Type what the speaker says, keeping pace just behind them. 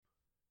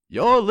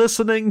You're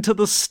listening to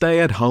the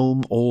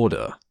Stay-at-Home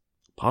Order,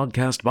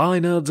 podcast by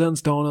Nerds and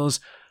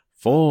Stoners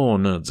for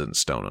Nerds and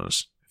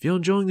Stoners. If you're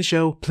enjoying the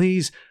show,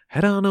 please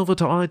head on over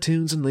to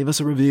iTunes and leave us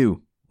a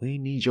review. We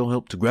need your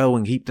help to grow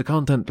and keep the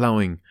content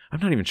flowing. I'm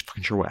not even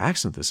fucking sure what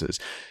accent this is.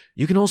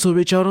 You can also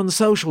reach out on the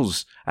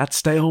socials at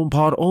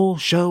StayHomePod or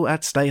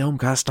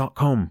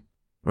show@stayhomecast.com.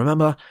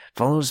 Remember,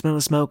 follow the smell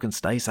of smoke and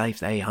stay safe,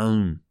 stay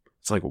home.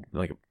 It's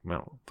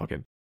well,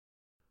 fucking...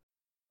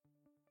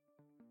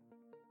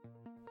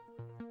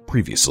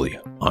 Previously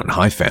on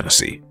High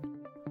Fantasy.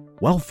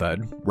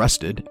 Well-fed,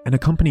 rested, and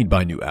accompanied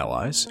by new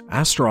allies,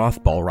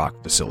 Astaroth,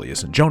 Balrock,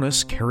 Vasilius, and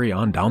Jonas carry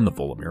on down the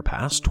Volomir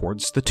Pass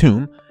towards the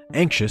tomb,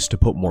 anxious to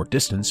put more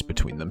distance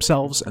between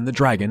themselves and the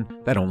dragon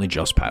that only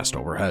just passed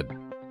overhead.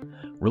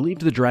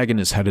 Relieved the dragon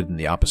is headed in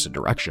the opposite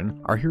direction,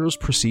 our heroes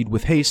proceed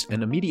with haste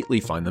and immediately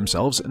find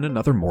themselves in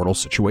another mortal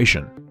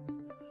situation.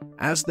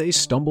 As they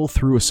stumble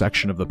through a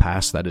section of the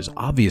pass that is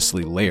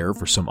obviously lair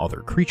for some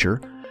other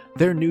creature,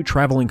 their new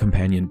traveling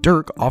companion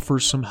Dirk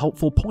offers some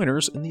helpful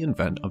pointers in the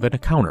event of an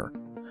encounter,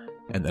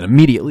 and then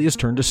immediately is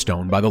turned to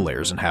stone by the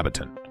lair's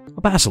inhabitant, a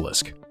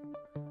basilisk.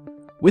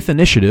 With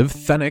initiative,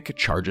 Fennec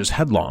charges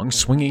headlong,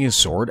 swinging his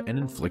sword, and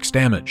inflicts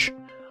damage.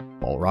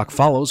 Balrock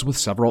follows with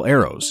several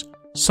arrows.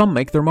 Some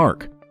make their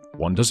mark,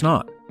 one does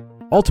not.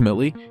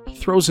 Ultimately, he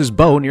throws his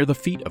bow near the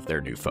feet of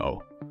their new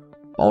foe.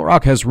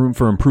 Balrock has room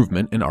for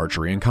improvement in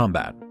archery and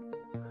combat.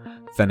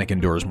 Fennec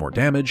endures more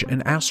damage,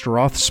 and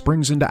Astaroth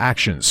springs into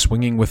action,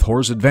 swinging with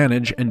Hor's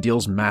advantage and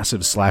deals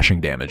massive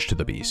slashing damage to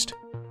the beast.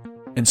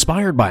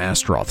 Inspired by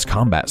Astaroth's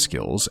combat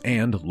skills,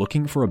 and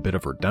looking for a bit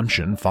of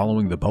redemption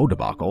following the bow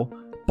debacle,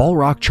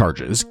 Balrock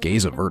charges,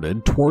 gaze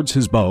averted, towards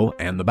his bow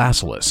and the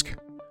basilisk.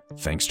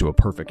 Thanks to a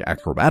perfect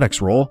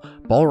acrobatics roll,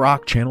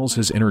 Balrock channels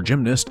his inner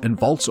gymnast and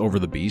vaults over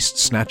the beast,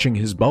 snatching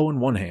his bow in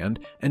one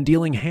hand and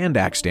dealing hand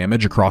axe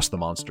damage across the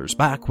monster's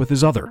back with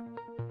his other.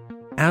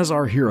 As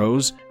our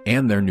heroes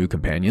and their new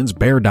companions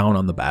bear down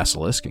on the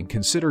basilisk and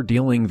consider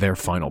dealing their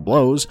final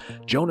blows,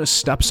 Jonas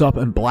steps up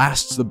and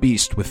blasts the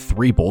beast with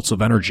 3 bolts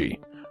of energy.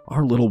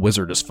 Our little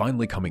wizard is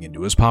finally coming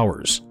into his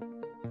powers.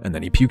 And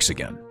then he pukes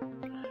again.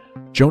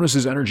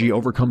 Jonas's energy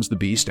overcomes the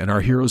beast, and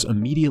our heroes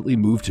immediately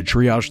move to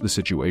triage the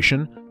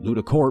situation, loot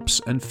a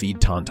corpse, and feed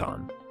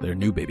Tauntaun, their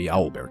new baby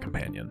owlbear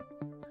companion.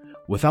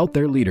 Without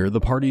their leader,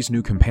 the party's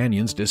new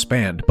companions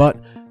disband, but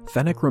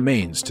Fennec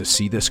remains to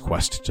see this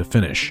quest to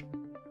finish.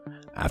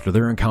 After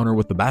their encounter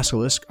with the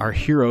basilisk, our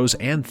heroes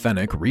and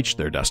Fennec reach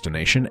their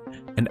destination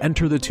and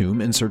enter the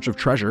tomb in search of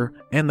treasure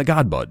and the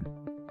Godbud.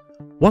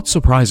 What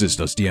surprises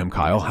does DM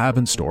Kyle have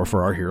in store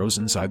for our heroes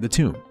inside the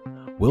tomb?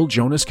 Will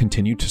Jonas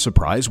continue to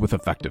surprise with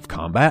effective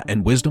combat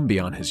and wisdom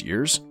beyond his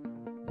years?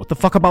 What the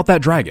fuck about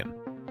that dragon?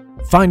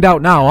 Find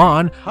out now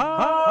on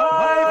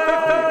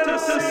High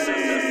Fantasy!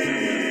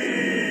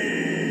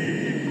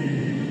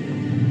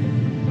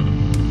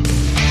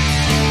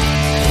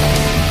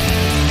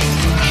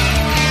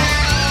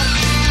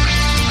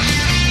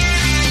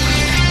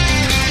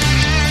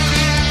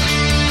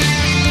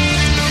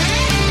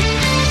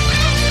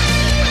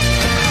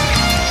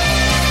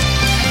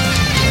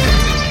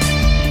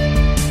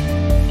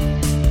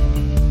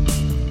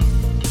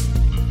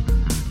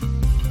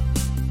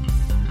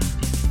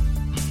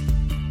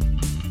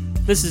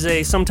 This is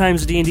a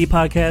sometimes D&D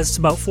podcast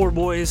about 4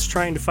 boys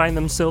trying to find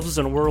themselves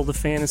in a world of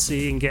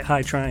fantasy and get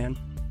high trying.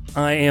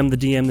 I am the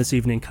DM this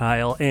evening,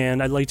 Kyle,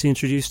 and I'd like to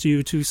introduce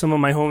you to some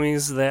of my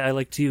homies that I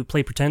like to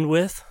play pretend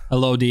with.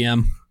 Hello,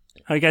 DM.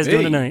 How you guys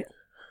doing tonight?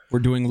 We're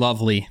doing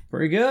lovely.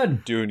 Pretty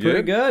good. Doing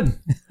Pretty good.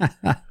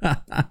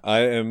 I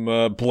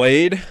am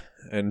Blade,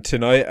 and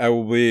tonight I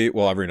will be,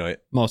 well, every night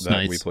Most that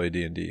nights we play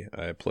D&D,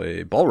 I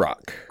play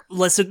Balrock. I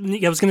was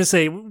going to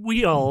say,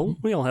 we all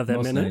have that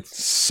Most minute.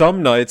 nights.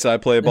 Some nights I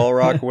play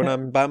Balrock when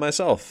I'm by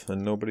myself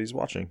and nobody's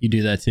watching. You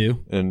do that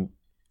too? And,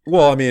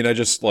 well, I mean, I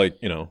just, like,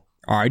 you know,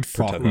 Alright,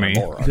 fuck pretend that I'm me.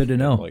 Balrock. Good to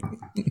know. Like,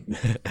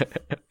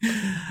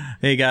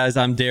 Hey guys,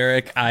 I'm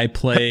Derek. I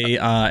play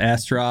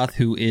Astaroth,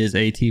 who is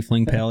a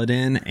tiefling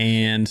paladin,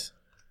 and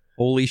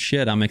holy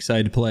shit, I'm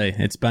excited to play.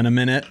 It's been a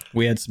minute.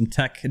 We had some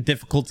tech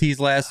difficulties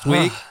last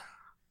week,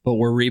 but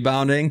we're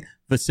rebounding.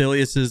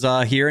 Vasilius is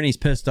here and he's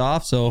pissed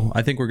off, so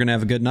I think we're going to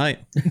have a good night.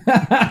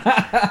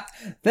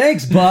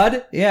 Thanks,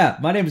 bud. Yeah,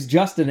 my name is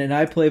Justin, and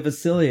I play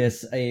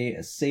Vasilius,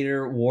 a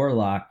satyr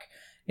warlock.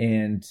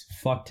 And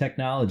fuck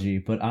technology,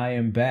 but I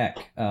am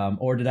back.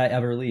 Or did I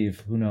ever leave?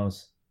 Who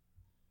knows?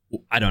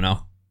 I don't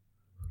know.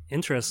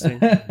 Interesting.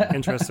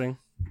 Interesting.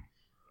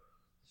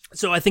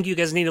 So I think you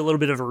guys need a little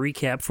bit of a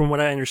recap. From what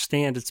I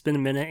understand, it's been a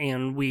minute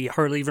and we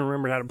hardly even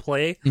remembered how to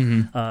play.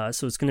 Mm-hmm.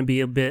 So it's going to be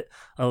a bit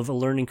of a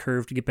learning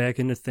curve to get back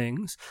into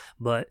things.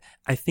 But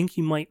I think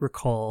you might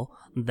recall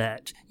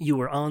that you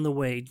were on the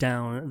way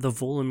down the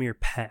Volomir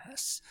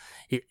Pass.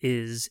 It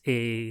is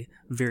a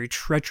very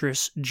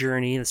treacherous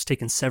journey that's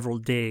taken several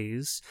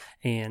days.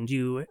 And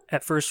you,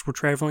 at first, were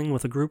traveling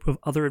with a group of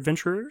other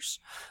adventurers.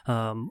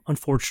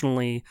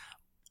 Unfortunately,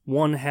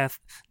 one hath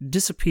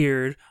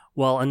disappeared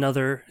while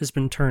another has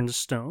been turned to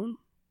stone.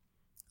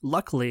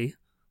 Luckily,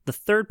 the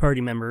third party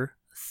member,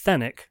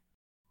 Fennec,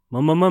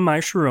 My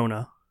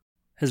Sharona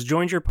has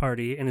joined your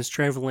party and is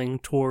traveling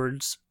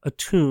towards a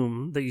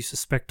tomb that you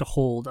suspect to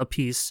hold a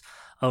piece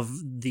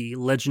of the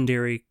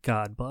legendary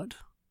God Bud.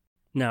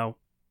 Now,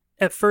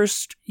 at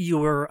first, you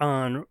were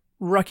on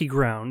rocky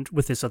ground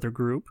with this other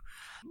group,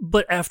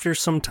 but after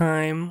some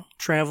time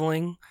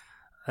traveling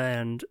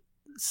and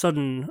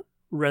sudden,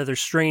 rather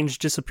strange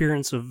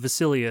disappearance of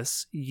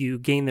Vasilius, you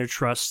gain their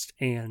trust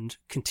and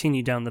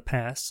continue down the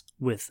path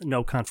with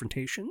no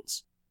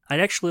confrontations. I'd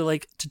actually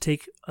like to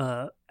take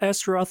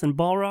Astaroth and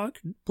Balrog.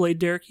 Blade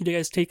Derek, you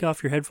guys take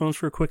off your headphones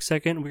for a quick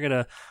second. We're going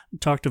to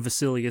talk to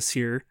Vasilius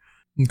here.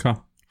 Okay.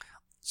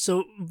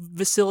 So,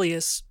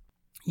 Vasilius,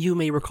 you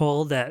may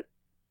recall that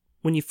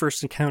when you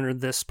first encountered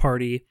this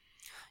party,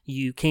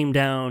 you came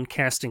down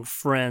casting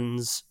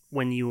friends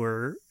when you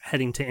were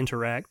heading to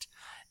interact,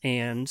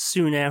 and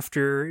soon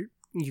after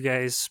you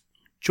guys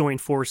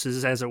joined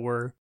forces, as it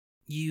were,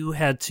 you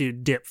had to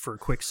dip for a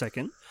quick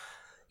second.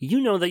 You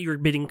know that you're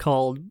being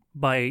called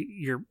by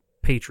your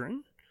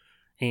patron,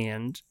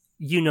 and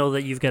you know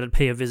that you've got to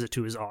pay a visit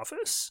to his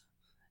office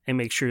and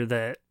make sure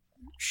that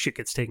shit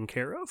gets taken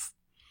care of.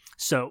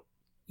 So,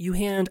 you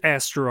hand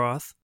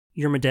Astaroth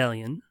your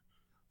medallion,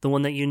 the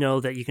one that you know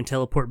that you can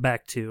teleport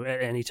back to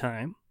at any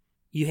time.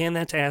 You hand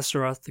that to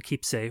Astaroth to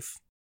keep safe,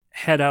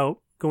 head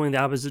out, going the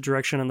opposite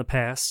direction on the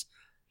pass,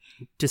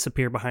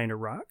 disappear behind a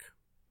rock.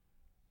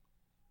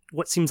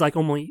 What seems like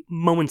only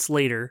moments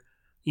later,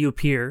 you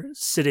appear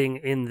sitting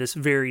in this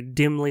very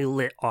dimly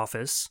lit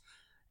office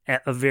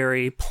at a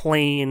very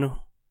plain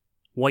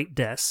white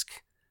desk.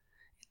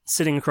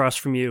 Sitting across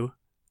from you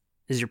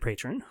is your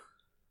patron.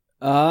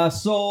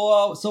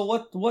 So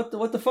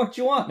what the fuck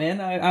do you want,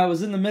 man? I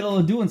was in the middle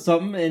of doing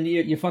something and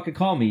you fucking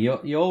call me.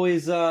 You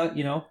always,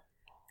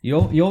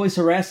 you always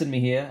harassing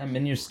me here. I'm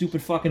in your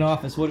stupid fucking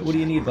office. What do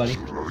you need, buddy?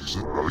 I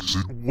said,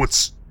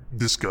 what's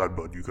this God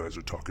Bud you guys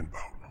are talking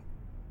about?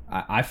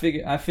 I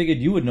figured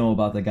you would know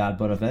about the God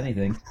Bud, if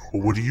anything.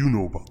 Well, what do you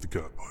know about the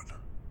God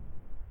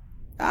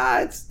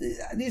Bud? It's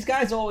these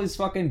guys always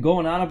fucking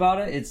going on about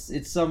it.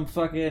 It's some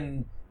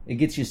fucking, it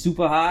gets you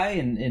super high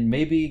and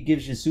maybe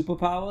gives you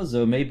superpowers,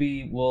 or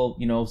maybe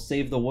will,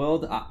 save the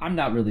world. I'm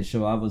not really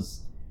sure.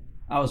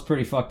 I was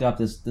pretty fucked up.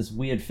 This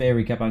weird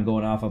fairy kept on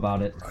going off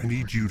about it. I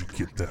need you to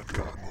get that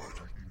God Bud.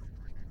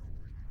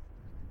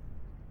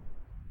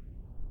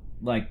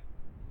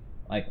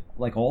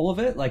 Like all of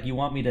it? Like you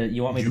want me to take it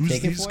for you?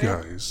 Use these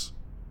guys,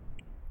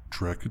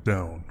 track it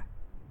down,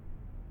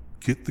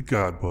 get the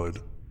God Bud.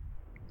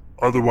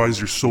 Otherwise,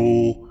 your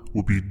soul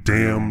will be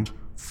damned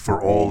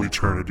for all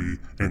eternity,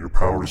 and your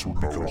powers will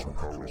be gone.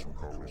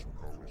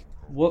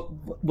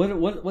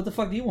 What the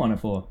fuck do you want it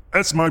for?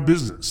 That's my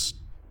business.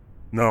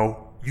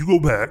 Now, you go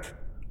back,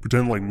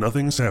 pretend like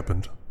nothing's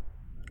happened,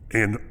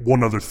 and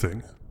one other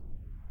thing.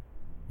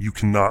 You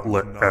cannot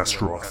let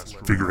Astaroth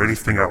figure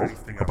anything out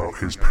about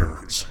his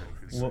parents.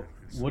 What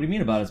do you mean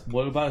about his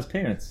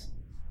parents?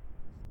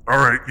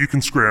 Alright, you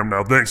can scram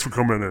now. Thanks for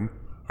coming in.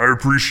 I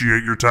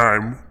appreciate your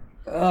time.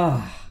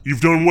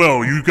 You've done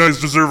well. You guys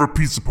deserve a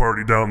pizza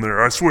party down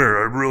there. I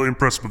swear, I'm really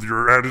impressed with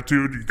your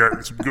attitude. You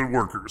got some good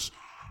workers.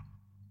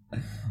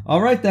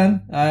 Alright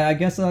then. I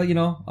guess,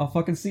 I'll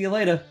fucking see you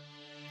later.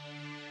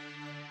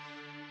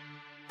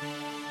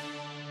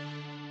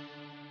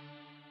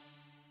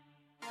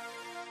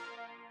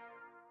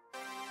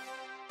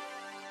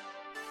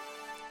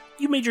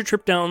 You made your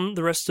trip down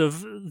the rest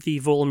of the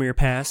Volomir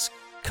Pass,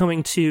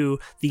 coming to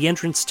the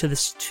entrance to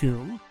this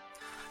tomb.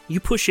 You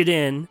push it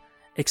in,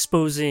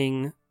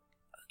 exposing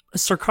a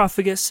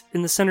sarcophagus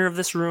in the center of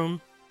this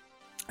room,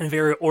 and a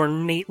very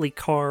ornately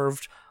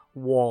carved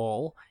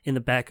wall in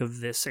the back of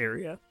this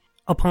area.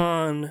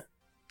 Upon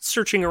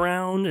searching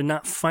around and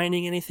not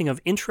finding anything of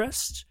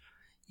interest,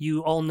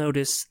 you all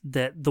notice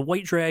that the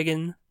white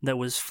dragon that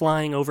was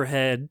flying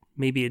overhead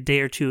maybe a day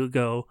or two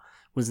ago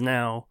was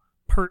now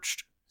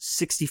perched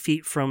 60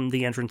 feet from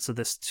the entrance of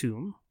this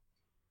tomb.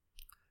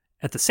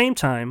 At the same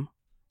time,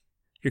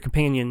 your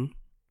companion,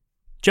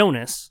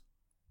 Jonas,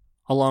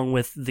 along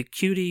with the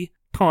cutie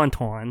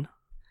Tauntaun,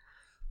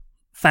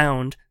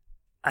 found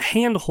a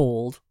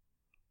handhold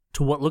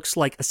to what looks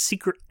like a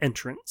secret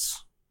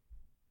entrance.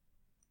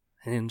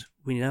 And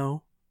we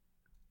now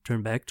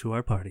turn back to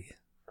our party.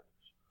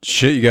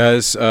 Shit, you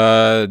guys.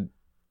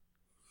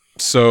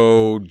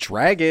 So,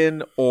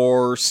 dragon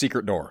or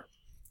secret door?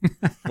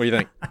 What do you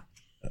think?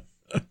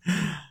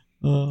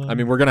 I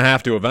mean, we're gonna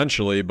have to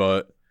eventually,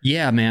 but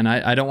yeah, man,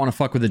 I don't want to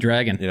fuck with the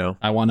dragon.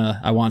 I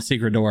want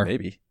secret door.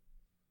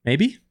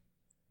 Maybe.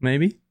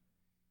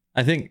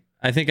 I think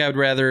I would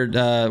rather.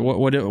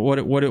 What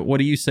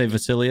do you say,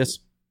 Vasilius?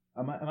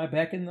 Am I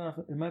back in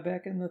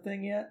the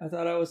thing yet? I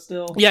thought I was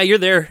still. Yeah, you're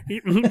there.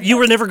 You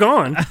were never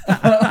gone.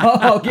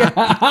 Oh yeah.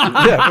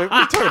 Yeah, we're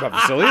talking about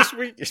Vasilius.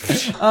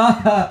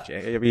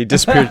 You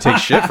disappeared to take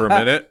shit for a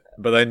minute.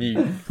 But then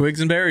you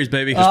twigs and berries,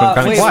 baby. Just been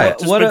kind of quiet.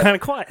 Just been kind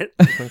of quiet.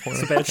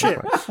 It's a bad shit.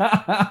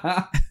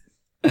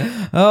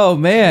 Oh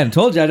man,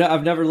 told you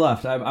I've never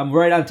left. I'm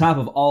right on top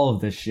of all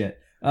of this shit.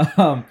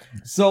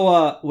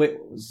 So wait,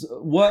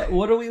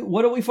 what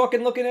are we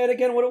fucking looking at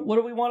again? What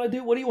do we want to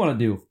do? What do you want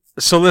to do?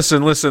 So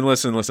listen.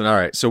 All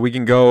right, so we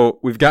can go.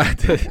 We've got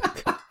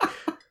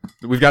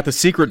the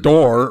secret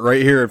door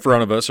right here in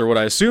front of us, or what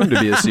I assume to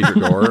be a secret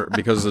door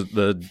because of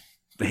the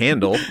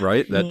handle,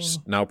 right? That's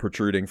now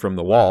protruding from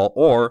the wall.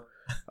 Or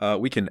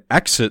we can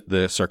exit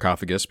the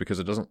sarcophagus because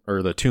it doesn't,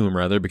 or the tomb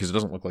rather, because it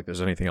doesn't look like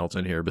there's anything else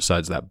in here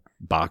besides that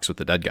box with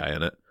the dead guy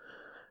in it.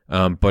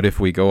 But if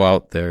we go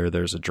out there,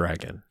 there's a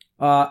dragon.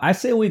 I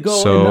say we go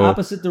in the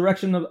opposite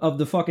direction of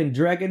the fucking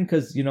dragon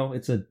because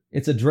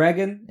it's a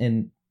dragon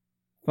and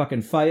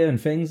fucking fire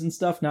and fangs and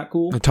stuff. Not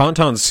cool.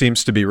 Tauntaun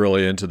seems to be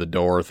really into the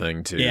door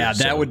thing too. Yeah,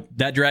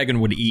 that dragon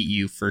would eat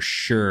you for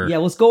sure. Yeah,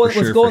 let's go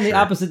in the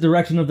opposite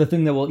direction of the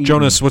thing that will eat.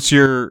 Jonas, what's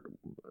your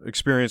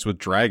experience with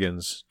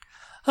dragons?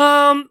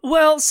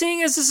 Well,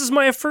 seeing as this is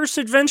my first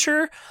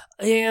adventure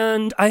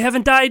and I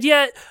haven't died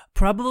yet,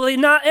 probably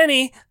not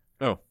any.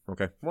 Oh,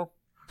 okay. Well,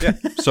 yeah.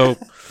 So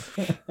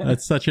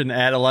that's such an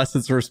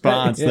adolescence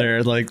response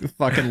there, like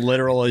fucking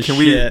literal as can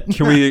shit.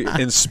 Can we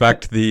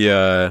inspect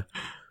the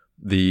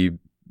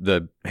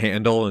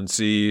handle and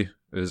see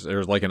is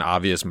there like an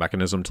obvious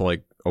mechanism to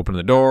like open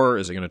the door?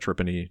 Is it going to trip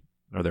any?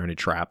 Are there any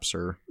traps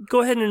or?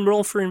 Go ahead and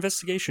roll for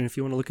investigation if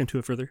you want to look into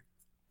it further.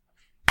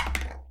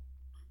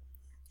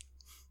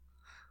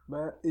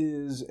 That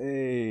is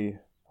a.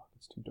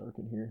 It's too dark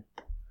in here.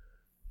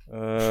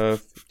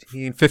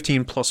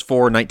 15 plus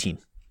 4, 19.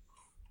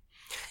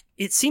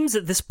 It seems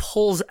that this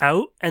pulls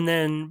out and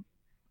then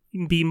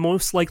be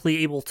most likely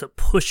able to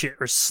push it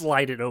or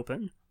slide it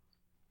open.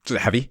 Is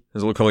it heavy?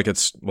 Does it look like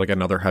it's like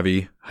another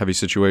heavy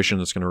situation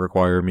that's going to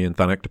require me and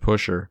Fennec to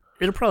push? Or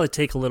it'll probably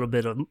take a little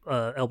bit of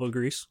elbow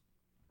grease.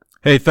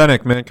 Hey,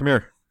 Fennec, man, come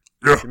here.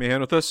 Yeah. Give me a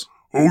hand with this.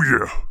 Oh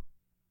yeah.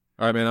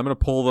 All right, man. I'm going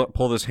to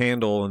pull this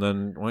handle, and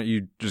then why don't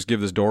you just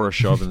give this door a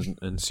shove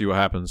and see what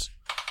happens?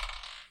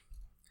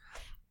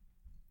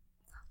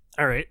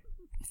 All right.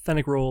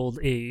 Fennec rolled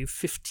a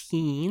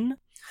 15.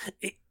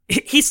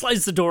 He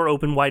slides the door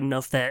open wide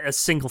enough that a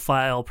single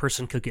file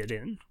person could get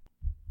in.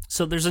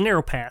 So there's a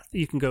narrow path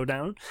you can go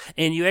down,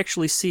 and you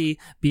actually see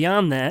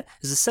beyond that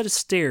is a set of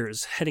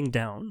stairs heading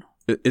down.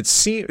 It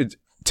seems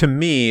to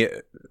me,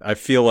 I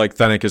feel like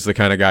Fennec is the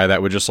kind of guy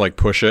that would just like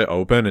push it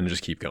open and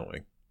just keep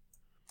going.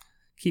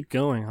 Keep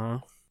going, huh?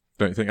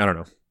 Don't you think? I don't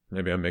know.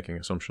 Maybe I'm making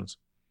assumptions.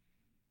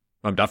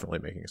 I'm definitely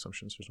making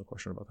assumptions. There's no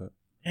question about that.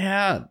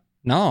 Yeah.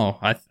 No,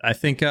 I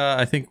think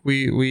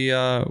we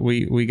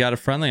got a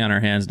friendly on our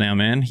hands now,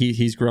 man.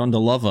 He's grown to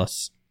love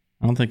us.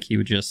 I don't think he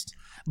would just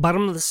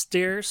bottom of the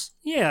stairs.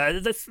 Yeah,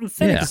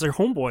 Fennec is their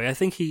homeboy. I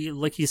think he,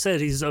 like you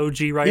said, he's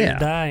OG ride or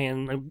die,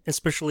 and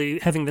especially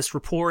having this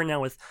rapport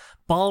now with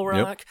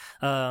Balrock.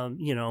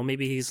 Yep.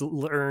 Maybe he's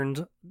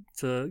learned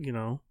to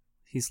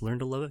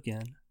love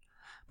again.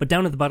 But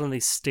down at the bottom of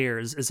these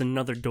stairs is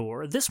another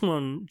door. This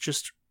one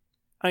just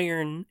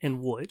iron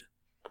and wood.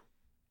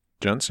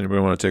 Gents,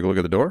 anybody want to take a look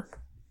at the door?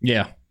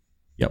 Yeah.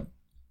 Yep.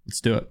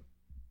 Let's do it.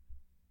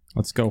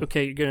 Let's go.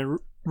 Okay, you're going to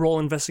roll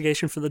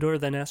investigation for the door,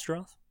 then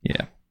Astaroth?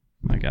 Yeah.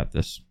 I got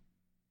this.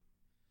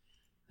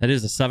 That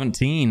is a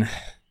 17.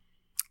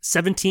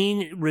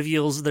 17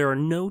 reveals there are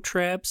no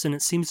traps, and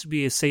it seems to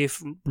be a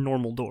safe,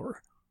 normal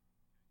door.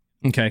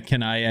 Okay,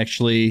 can I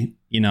actually,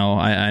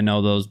 I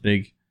know those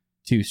big,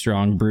 two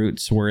strong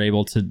brutes were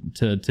able to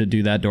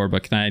do that door,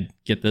 but can I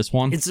get this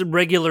one? It's a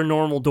regular,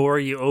 normal door.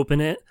 You open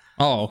it.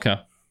 Oh, okay.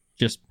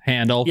 Just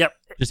handle. Yep.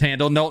 Just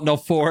handle. No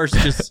force.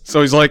 Just.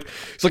 So he's like,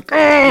 what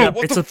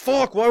the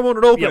fuck? Why won't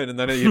it open? Yep. And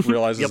then he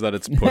realizes that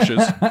it's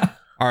pushes.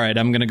 All right,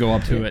 I'm gonna go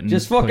up to it and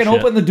just fucking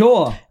open the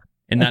door.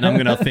 And then I'm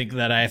gonna think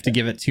that I have to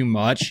give it too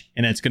much,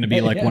 and it's gonna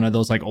be like one of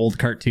those like old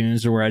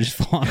cartoons where I just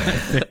fall on my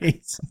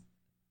face.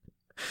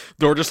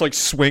 Door just like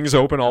swings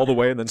open all the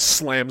way and then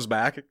slams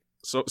back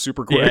so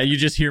super quick. Yeah, you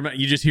just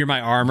hear my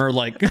armor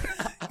like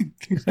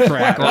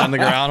crackle on the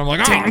ground. I'm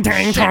like, ting,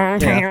 ting, ting,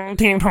 ting,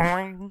 ting,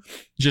 ting.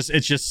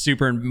 It's just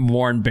super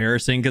more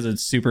embarrassing because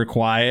it's super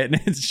quiet.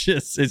 And it's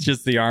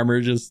just the armor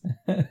just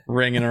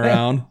ringing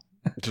around.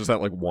 Just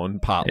that like one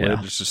pot lid.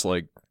 It's just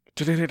like.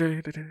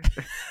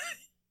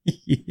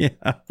 Yeah.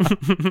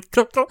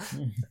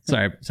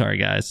 Sorry,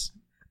 guys.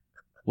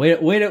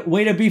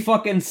 Way to be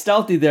fucking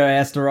stealthy there,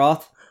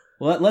 Astaroth.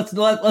 Let's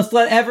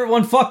let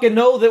everyone fucking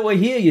know that we're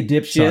here, you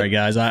dipshit. Sorry,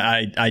 guys.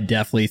 I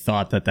definitely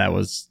thought that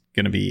was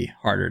going to be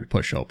harder to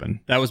push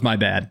open. That was my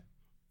bad.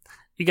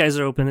 You guys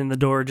are opening the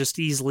door just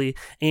easily,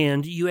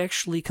 and you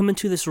actually come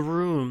into this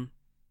room.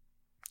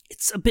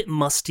 It's a bit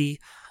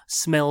musty.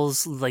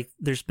 Smells like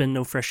there's been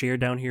no fresh air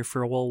down here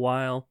for a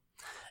while.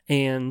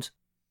 And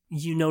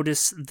you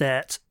notice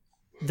that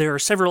there are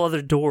several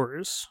other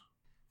doors.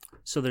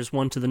 So there's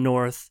one to the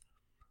north,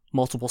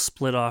 multiple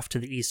split off to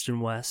the east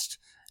and west,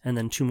 and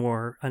then two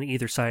more on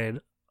either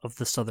side of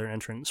the southern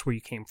entrance where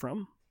you came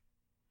from.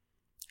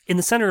 In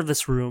the center of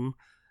this room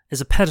is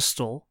a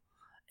pedestal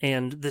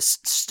and this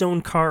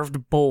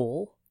stone-carved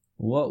bowl.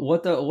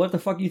 What the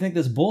fuck do you think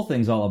this bowl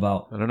thing's all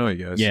about? I don't know,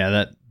 you guys. Yeah,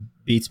 that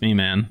beats me,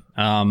 man.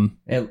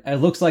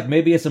 It looks like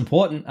maybe it's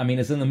important. I mean,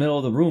 it's in the middle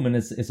of the room and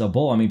it's a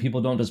bull. I mean,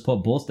 people don't just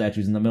put bull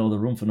statues in the middle of the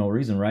room for no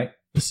reason, right?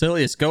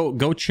 Basilius,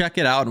 go check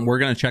it out, and we're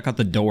gonna check out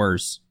the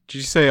doors. Did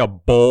you say a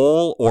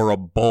bowl or a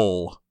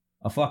bull?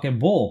 A fucking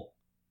bull.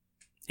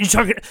 You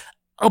talking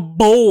a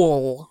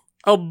bowl?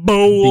 A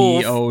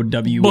bowl.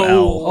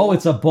 BOWL. Oh,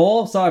 it's a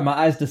bowl? Sorry, my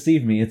eyes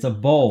deceived me. It's a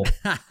bowl. Do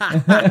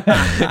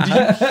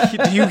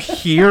you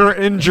hear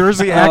in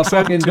Jersey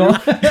accent? Fucking too?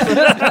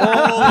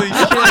 Holy shit.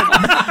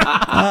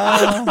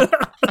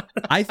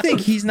 I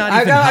think he's not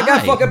I even got high,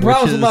 fucking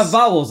problems which with my is-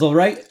 vowels, all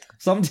right?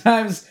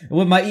 Sometimes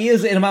with my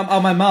ears and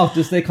my mouth,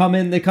 just they come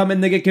in, they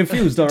get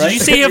confused, all right? Did you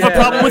say you have a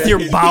problem with your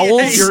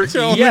bowels?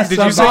 Yes, Did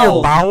my you say your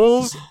bowels.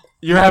 bowels?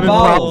 You're My having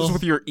bowels. problems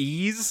with your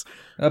E's?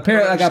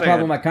 Apparently, I got a understand.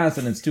 problem with my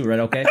consonants too, right?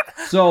 Okay,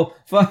 so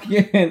fucking.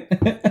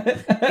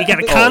 You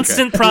got a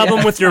constant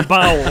problem with your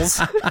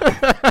bowels.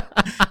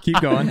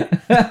 Keep going.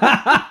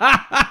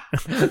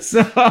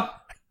 So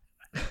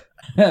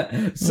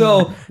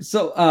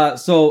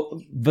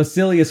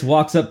Vasilius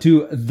walks up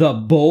to the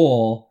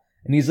bowl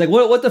and he's like,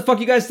 "What the fuck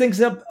you guys think's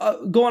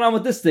going on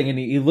with this thing?" And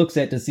he looks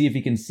at it to see if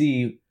he can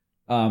see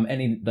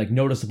any like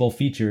noticeable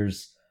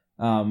features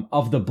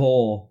of the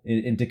bowl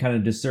and to kind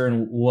of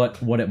discern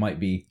what it might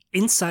be.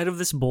 Inside of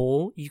this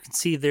bowl, you can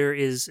see there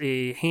is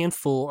a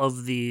handful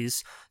of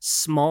these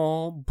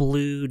small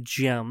blue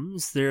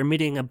gems. They're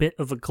emitting a bit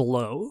of a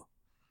glow.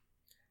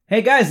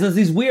 Hey guys, there's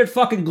these weird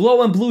fucking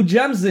glowing blue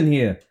gems in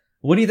here.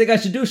 What do you think I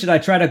should do? Should I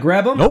try to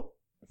grab them? Nope.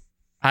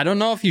 I don't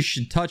know if you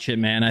should touch it,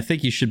 man. I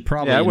think you should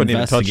probably Yeah, I wouldn't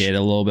even touch- investigate it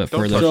a little bit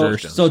don't further touch those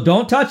first. gems. So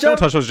don't touch them. Don't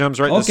touch those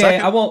gems right this Okay,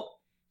 second. I won't.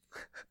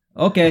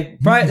 Okay,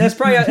 that's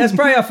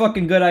probably a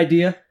fucking good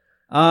idea.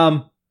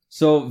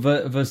 So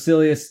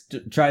Vasilius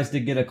tries to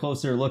get a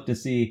closer look to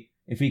see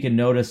if he can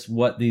notice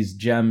what these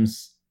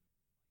gems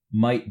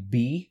might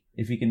be.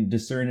 If he can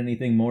discern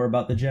anything more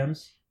about the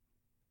gems.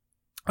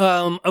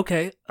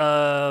 Okay.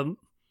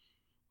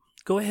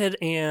 Go ahead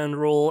and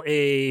roll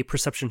a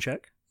perception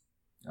check.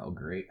 Oh,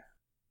 great.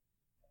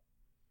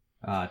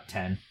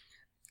 10.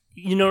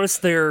 You notice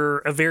they're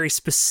a very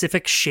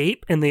specific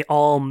shape and they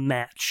all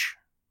match.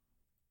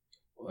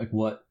 Like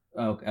what?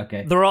 Oh,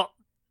 okay. They're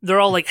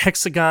all like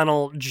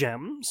hexagonal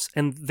gems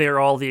and they're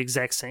all the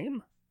exact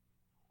same.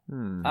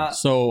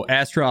 So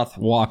Astroth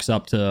walks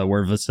up to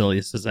where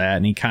Vasilius is at,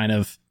 and he kind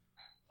of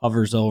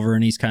hovers over,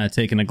 and he's kind of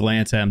taking a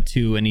glance at him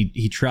too, and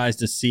he tries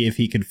to see if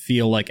he could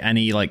feel like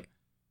any like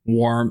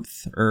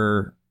warmth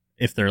or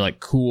if they're like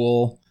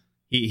cool.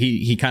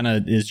 He kind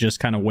of is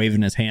just kind of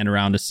waving his hand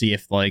around to see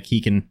if like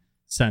he can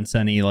sense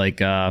any like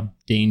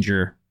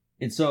danger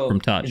from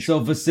touch. And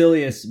so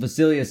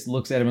Vasilius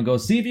looks at him and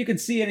goes, "See if you can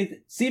see anything.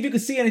 See if you can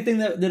see anything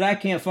that I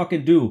can't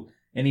fucking do."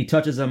 And he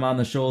touches him on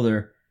the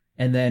shoulder,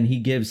 and then he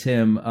gives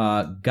him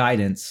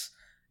guidance.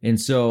 And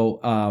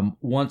so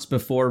once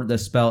before the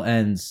spell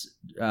ends,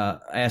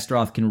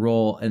 Astroth can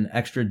roll an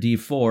extra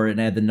D4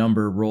 and add the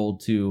number rolled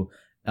to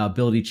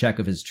ability check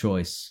of his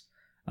choice.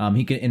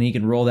 He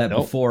can roll that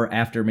before or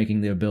after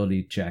making the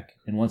ability check.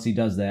 And once he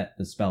does that,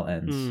 the spell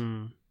ends.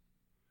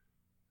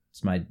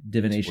 It's my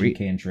divination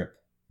cantrip.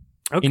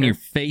 Okay. In your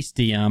face,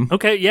 DM.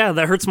 Okay, yeah,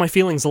 that hurts my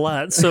feelings a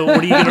lot. So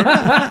what are you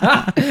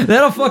gonna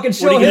That'll fucking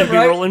show what are you him, gonna be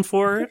right? rolling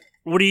for?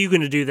 What are you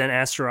gonna do then,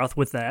 Astaroth,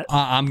 with that?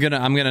 I'm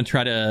gonna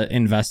try to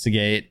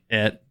investigate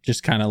it.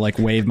 Just kind of like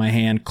wave my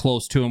hand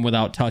close to him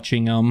without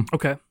touching him.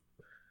 Okay.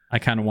 I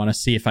kind of want to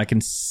see if I can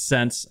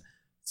sense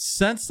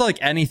like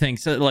anything.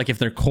 So like if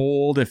they're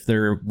cold, if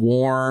they're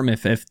warm,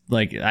 if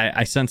like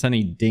I sense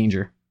any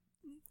danger.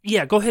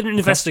 Yeah, go ahead and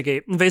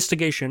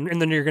investigation, and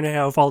then you're gonna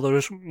have all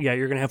those. Yeah,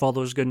 you're gonna have all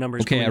those good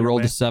numbers. Okay, going I your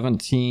rolled way. a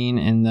 17,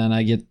 and then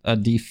I get a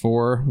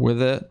D4 with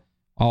it.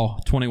 Oh,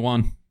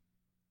 21.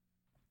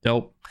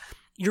 Dope.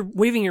 You're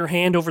waving your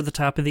hand over the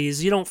top of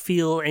these. You don't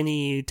feel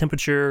any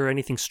temperature or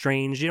anything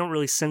strange. You don't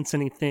really sense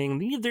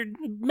anything. They're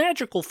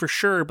magical for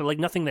sure, but like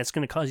nothing that's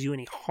going to cause you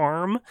any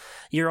harm.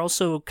 You're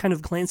also kind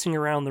of glancing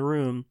around the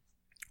room,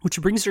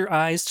 which brings your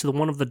eyes to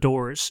one of the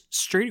doors.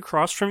 Straight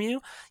across from you,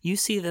 you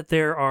see that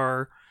there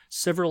are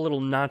several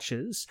little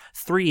notches,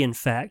 3 in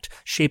fact,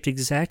 shaped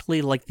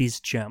exactly like these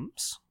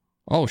gems.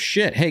 Oh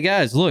shit! Hey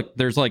guys, look,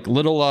 there's like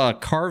little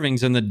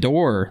carvings in the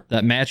door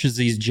that matches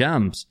these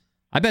gems.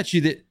 I bet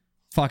you that.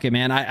 Fuck it,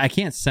 man. I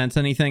can't sense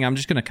anything. I'm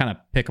just gonna kind of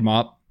pick them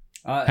up,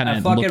 kind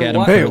of look at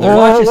them. Hey,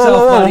 Watch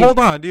yourself, buddy. hold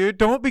on, dude.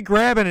 Don't be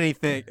grabbing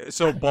anything.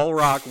 So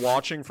Balrock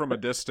watching from a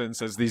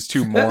distance as these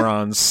two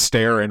morons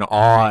stare in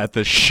awe at the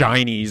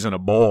shinies in a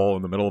bowl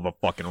in the middle of a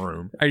fucking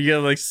room. Are you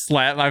gonna like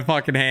slap my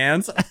fucking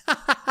hands?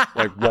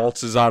 Like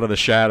waltzes out of the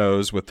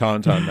shadows with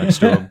Tauntaun next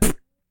to him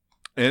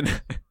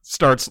and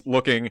starts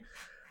looking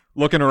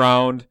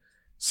around,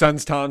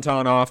 sends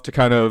Tauntaun off to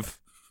kind of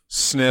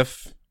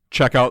sniff,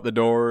 check out the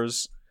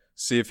doors,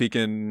 see if he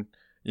can,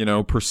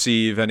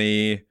 perceive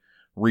any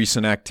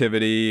recent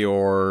activity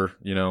or,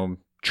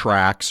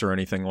 tracks or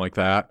anything like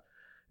that,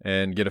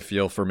 and get a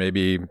feel for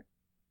maybe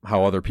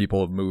how other people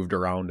have moved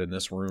around in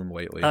this room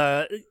lately.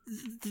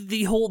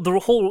 The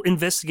whole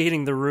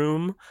investigating the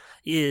room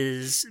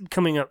is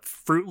coming up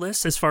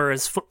fruitless as far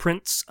as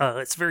footprints.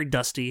 It's very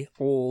dusty,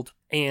 old,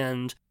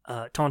 and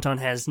Tauntaun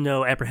has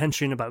no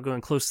apprehension about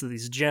going close to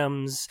these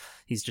gems.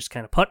 He's just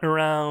kind of putting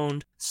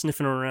around,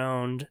 sniffing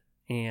around,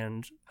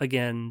 and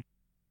again,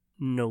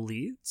 no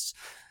leads.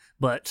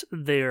 But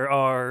there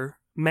are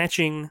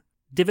matching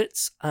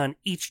divots on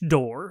each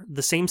door,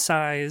 the same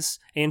size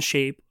and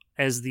shape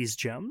as these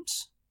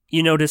gems.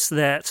 You notice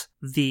that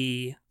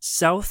the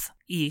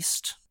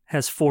southeast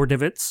has 4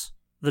 divots.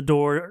 The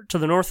door to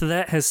the north of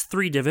that has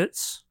 3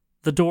 divots.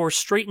 The door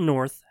straight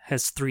north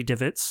has 3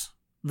 divots.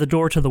 The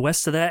door to the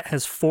west of that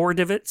has 4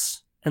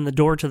 divots. And the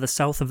door to the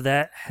south of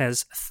that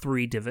has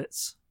 3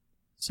 divots.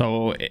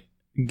 So,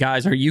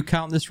 guys, are you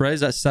counting this right?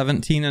 Is that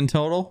 17 in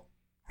total?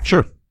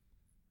 Sure.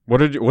 What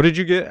did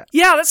you get?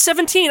 Yeah, that's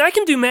 17. I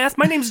can do math.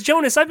 My name's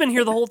Jonas. I've been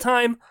here the whole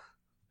time.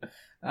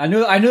 I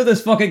knew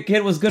this fucking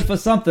kid was good for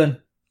something.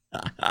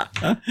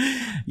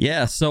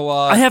 Yeah, so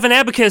I have an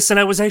abacus, and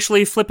I was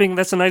actually flipping.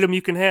 That's an item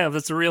you can have.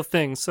 That's a real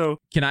thing. So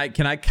can I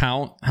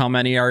count how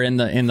many are in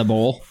the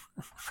bowl?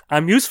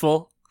 I'm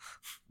useful.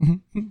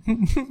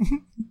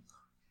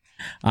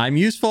 I'm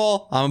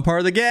useful. I'm a part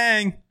of the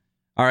gang.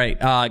 All right.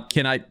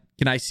 Can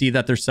I see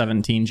that there's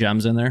 17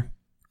 gems in there?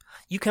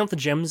 You count the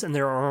gems, and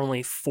there are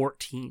only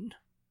 14.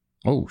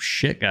 Oh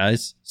shit,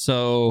 guys.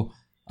 So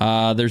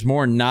there's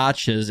more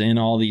notches in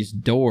all these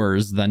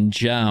doors than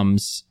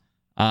gems.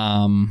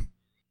 What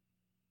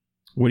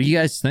do you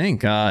guys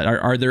think?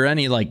 Are there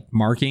any like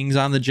markings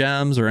on the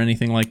gems or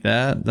anything like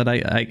that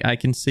I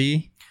can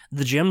see?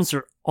 The gems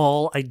are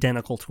all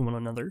identical to one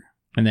another.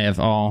 And they have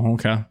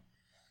okay.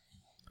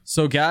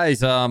 So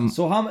guys,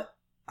 So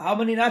how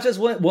many notches?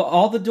 What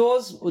all the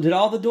doors? Did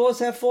all the doors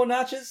have 4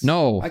 notches?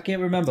 No. I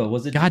can't remember.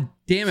 Was it? God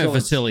damn it, So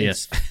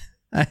Vasilius.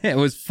 It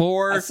was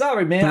 4.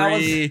 Sorry,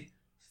 man.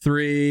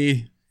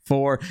 3,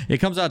 4. It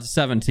comes out to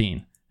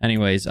 17.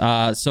 Anyways,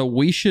 so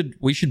we should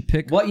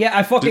pick. Well, yeah,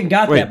 I fucking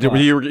got Wait, that.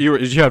 Wait,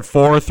 you had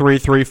 4, 3,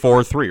 3,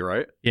 4, 3,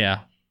 right? Yeah.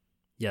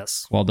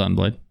 Yes. Well done,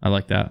 Blade. I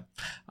like that.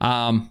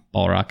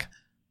 Balrock.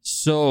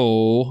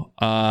 So,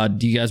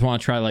 do you guys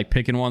want to try like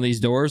picking one of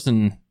these doors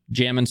and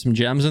jamming some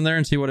gems in there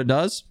and see what it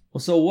does?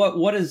 So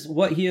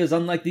what here is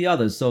unlike the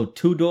others? So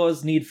 2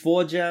 doors need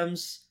 4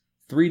 gems.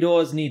 3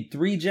 doors need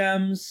 3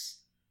 gems.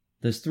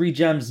 There's 3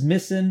 gems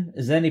missing.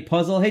 Is there any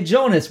puzzle? Hey,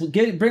 Jonas,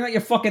 bring out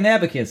your fucking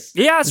abacus.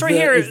 Yeah, it's right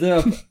here. Is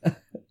there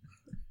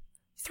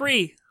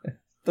 3.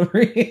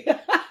 3?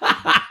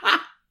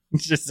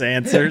 Just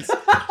answers.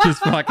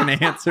 Just fucking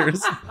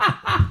answers.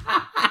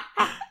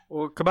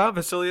 Well, come on,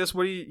 Vasilius.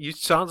 What do you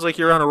sounds like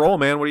you're on a roll,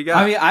 man. What do you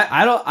got? I mean,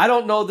 I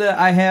don't know that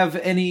I have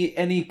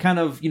any kind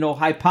of,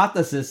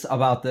 hypothesis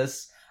about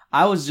this.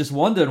 I was just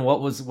wondering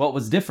what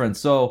was different.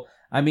 So,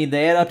 I mean,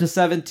 they add up to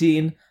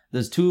 17.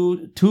 There's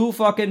two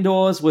fucking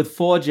doors with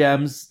 4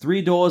 gems,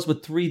 3 doors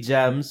with 3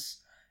 gems,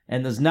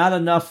 and there's not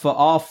enough for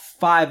all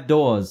 5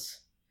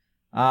 doors.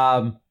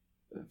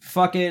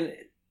 Fucking,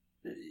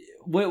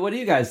 what do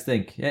you guys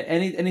think?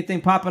 Anything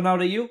popping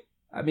out of you?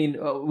 I mean,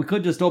 we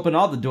could just open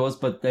all the doors,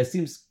 but that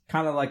seems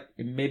kind of like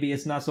maybe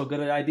it's not so good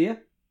an idea.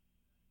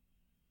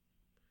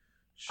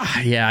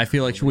 Yeah, I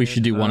feel like we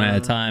should do one at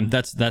a time.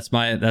 That's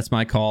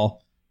my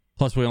call.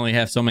 Plus, we only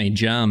have so many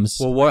gems.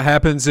 Well, what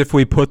happens if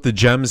we put the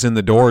gems in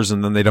the doors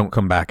and then they don't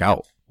come back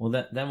out?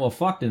 Well, then we're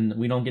fucked and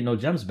we don't get no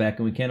gems back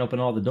and we can't open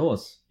all the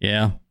doors.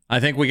 Yeah, I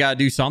think we gotta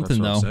do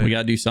something though. We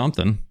gotta do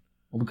something.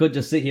 We could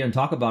just sit here and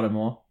talk about it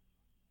more.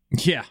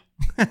 Yeah.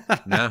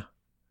 Nah,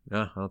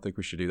 I don't think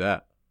we should do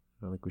that.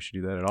 I don't think we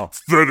should do that at all.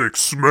 Pathetic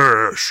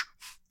smash.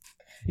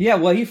 Yeah,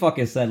 well, he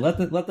fucking said, let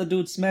the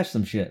dude smash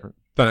some shit.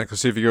 Then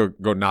see if you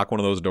go knock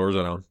one of those doors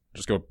down.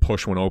 Just go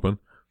push one open.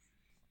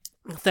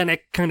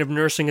 Fennec, kind of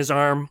nursing his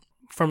arm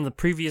from the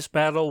previous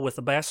battle with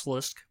the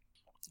basilisk,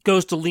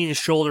 goes to lean his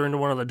shoulder into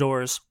one of the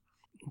doors,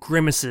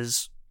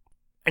 grimaces,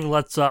 and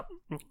lets up,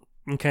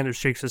 and kind of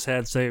shakes his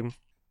head, saying,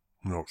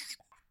 No,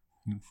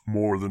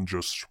 more than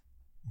just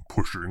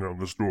pushing on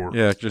this door.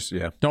 Yeah,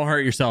 Don't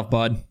hurt yourself,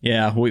 bud.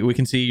 Yeah, we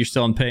can see you're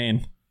still in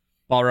pain.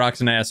 Balrock's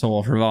an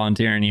asshole for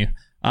volunteering you.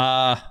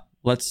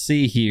 Let's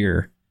see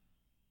here.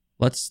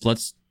 Let's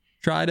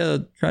try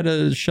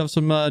to shove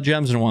some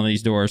gems in one of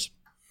these doors.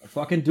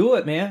 Fucking do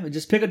it, man.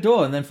 Just pick a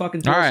door and then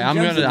fucking. All right, I'm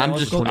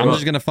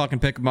just gonna fucking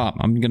pick them up.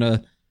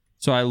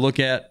 So I look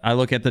at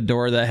the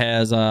door that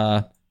has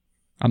I'm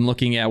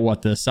looking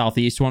at the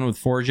southeast one with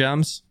 4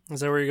 gems. Is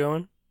that where you're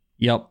going?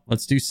 Yep.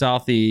 Let's do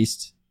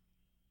southeast,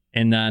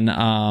 and then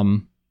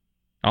I'll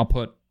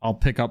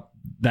pick up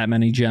that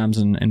many gems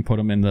and put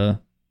them in the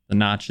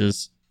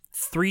notches.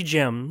 3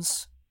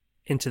 gems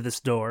into this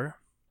door,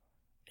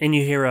 and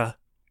you hear a.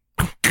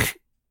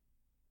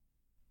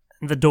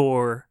 The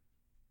door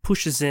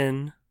pushes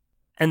in,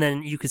 and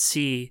then you could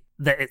see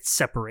that it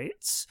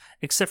separates,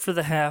 except for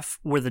the half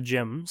where the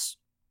gems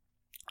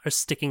are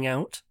sticking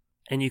out,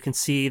 and you can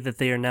see that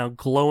they are now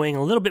glowing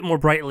a little bit more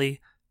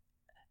brightly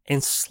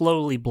and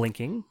slowly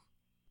blinking.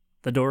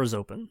 The door is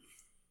open.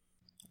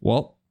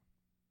 Well,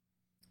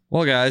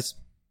 guys,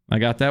 I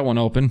got that one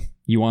open.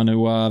 You want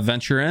to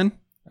venture in?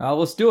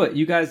 Let's do it.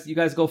 You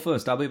guys go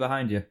first. I'll be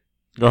behind you.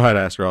 Go ahead,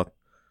 Astaroth.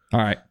 All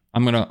right,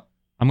 I'm gonna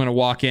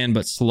walk in,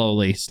 but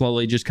slowly,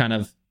 just kind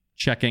of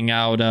checking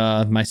out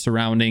my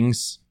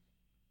surroundings,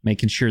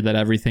 making sure that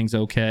everything's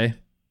okay.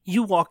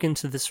 You walk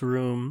into this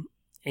room,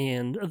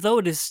 And though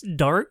it is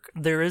dark,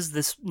 there is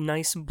this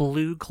nice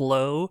blue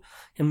glow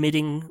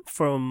emitting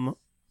from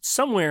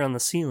somewhere on the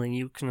ceiling,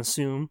 you can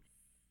assume.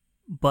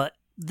 But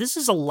this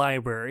is a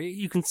library.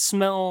 You can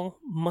smell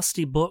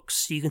musty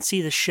books. You can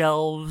see the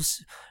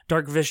shelves.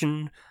 Dark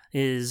vision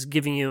is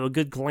giving you a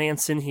good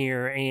glance in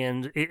here,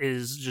 and it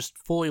is just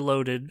fully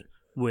loaded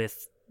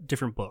with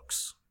different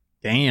books.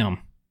 Damn.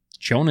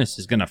 Jonas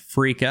is gonna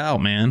freak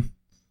out, man.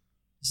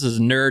 This is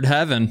nerd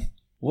heaven.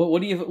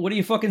 What do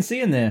you fucking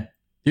see in there?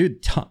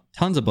 Dude,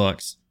 tons of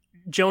books.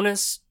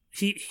 Jonas,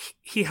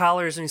 he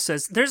hollers and he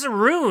says, "There's a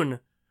rune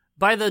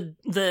by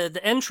the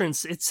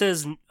entrance. It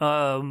says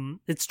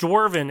it's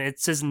dwarven. It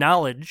says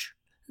knowledge.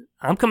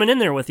 I'm coming in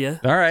there with you."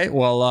 All right,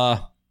 well,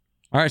 all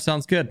right,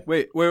 sounds good.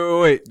 Wait.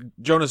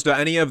 Jonas, do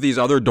any of these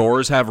other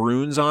doors have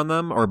runes on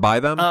them or by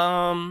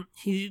them?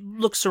 He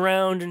looks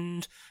around,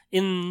 and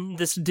in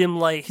this dim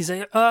light, he's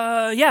like,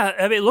 yeah,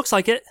 I mean, it looks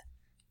like it.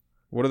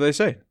 What do they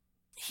say?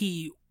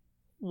 He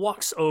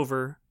walks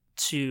over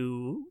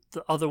to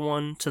the other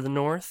one to the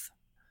north.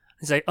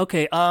 He's like,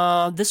 okay,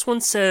 this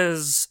one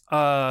says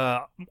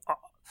to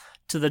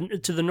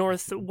the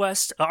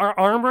northwest,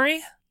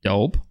 armory.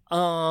 Dope.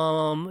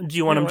 Do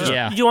you want him just?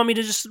 Yeah. Do you want me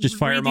to just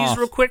fire read them these off.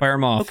 real quick? Fire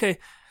them off. Okay.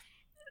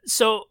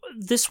 So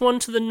this one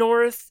to the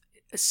north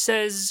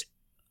says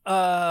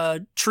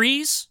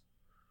trees.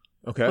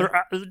 Okay. Or,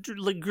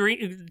 like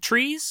green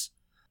trees.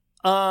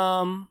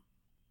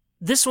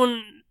 This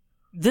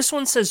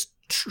one says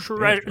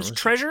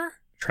treasure.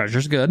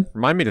 Treasure's good.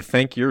 Remind me to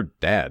thank your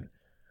dad.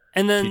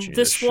 And then Teaching you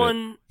this this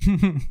one,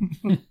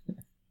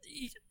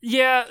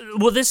 yeah.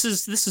 Well, this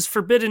is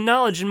forbidden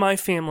knowledge in my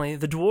family.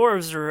 The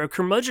dwarves are a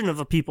curmudgeon of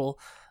a people.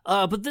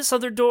 But this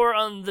other door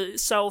on the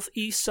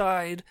southeast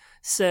side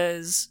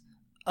says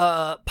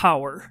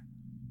power.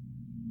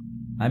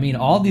 I mean,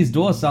 all these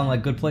doors sound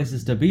like good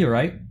places to be,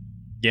 right?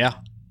 Yeah,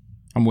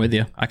 I'm with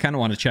you. I kind of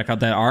want to check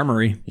out that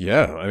armory.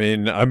 Yeah, I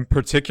mean, I'm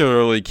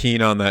particularly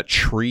keen on that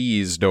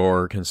trees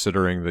door,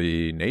 considering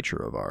the nature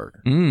of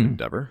our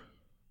endeavor.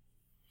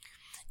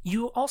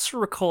 You also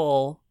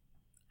recall,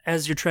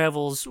 as your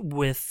travels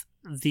with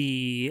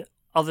the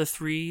other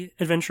three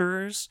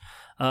adventurers,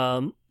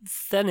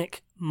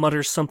 Fennec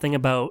mutters something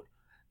about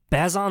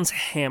Bazzon's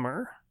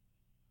hammer.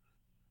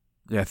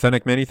 Yeah,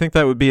 Fennec, man, you think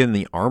that would be in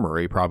the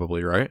armory,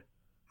 probably, right?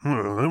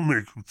 That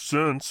makes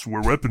sense.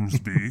 Where weapons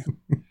be.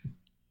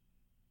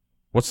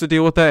 What's the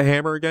deal with that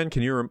hammer again? Do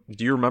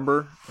you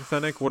remember,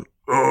 Fennec? What?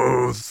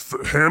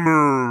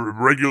 Hammer,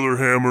 regular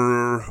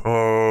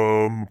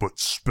hammer, but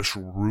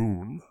special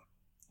rune.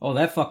 Oh,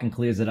 that fucking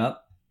clears it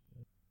up.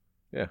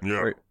 Yeah.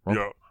 Yeah, Great. Well,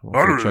 yeah.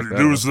 we'll I don't check know. that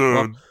There out. was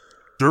Well,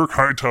 Dirk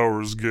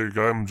Hightower's gig.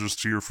 I'm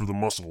just here for the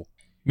muscle.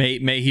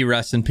 May he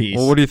rest in peace.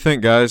 well, what do you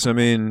think, guys? I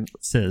mean,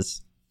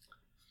 Says.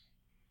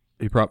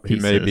 he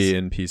may be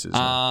in pieces.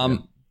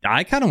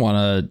 I kind of want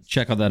to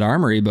check out that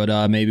armory,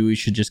 but maybe we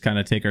should just kind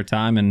of take our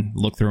time and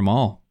look through them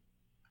all.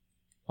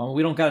 Well,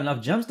 we don't got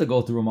enough gems to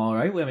go through them all,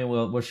 right? I mean,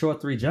 we're short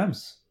 3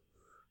 gems.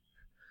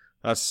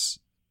 That's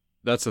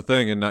the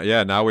thing, and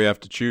now we have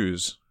to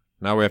choose.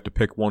 Now we have to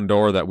pick one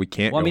door that we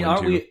can't Well, I mean, go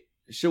aren't into.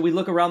 should we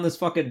look around this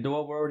fucking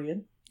door we're already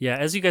in? Yeah,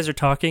 as you guys are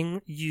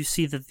talking, you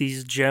see that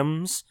these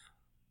gems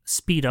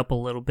speed up a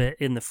little bit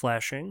in the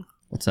flashing.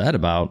 What's that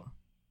about?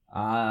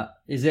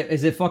 Is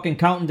it fucking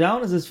counting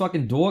down? Is this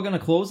fucking door gonna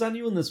close on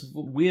you in this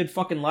weird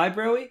fucking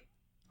library?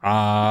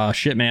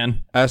 Shit,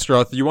 man.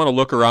 Astaroth, you want to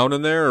look around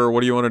in there, or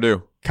what do you want to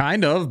do?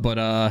 Kind of, but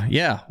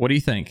yeah. What do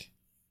you think?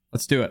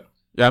 Let's do it.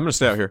 Yeah, I'm going to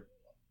stay out here.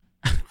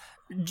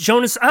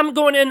 Jonas, I'm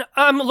going in.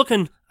 I'm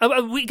looking.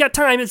 We got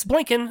time. It's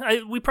blinking.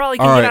 We probably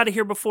can All get right. out of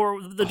here before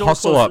the door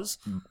Hustle closes.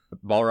 up.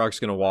 Balrog's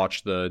going to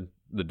watch the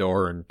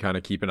door and kind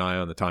of keep an eye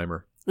on the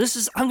timer.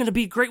 I'm going to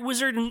be a great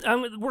wizard, and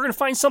we're going to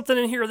find something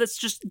in here that's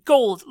just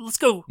gold. Let's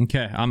go.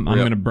 Okay, I'm Yep.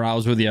 going to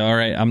browse with you. All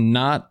right, I'm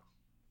not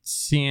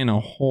seeing a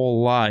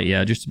whole lot.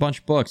 Yeah, just a bunch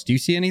of books. Do you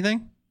see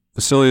anything?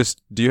 Vasilius,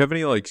 do you have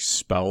any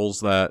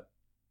spells that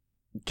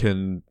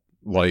can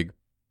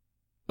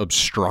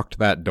obstruct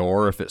that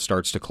door if it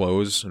starts to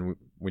close and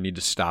we need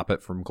to stop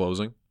it from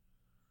closing?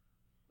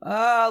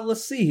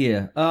 Let's see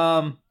here.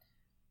 I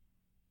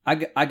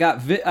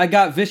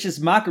got vicious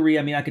mockery.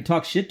 I mean, I could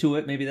talk shit to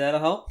it. Maybe that'll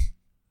help.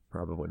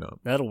 Probably not.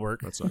 That'll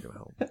work. That's not going to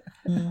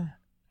help.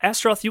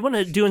 Astaroth, you want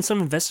to do some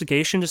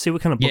investigation to see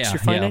what kind of books you're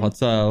finding?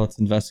 Yeah. Let's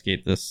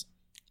investigate this.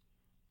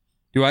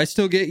 Do I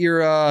still get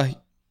your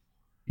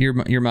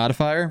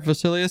modifier,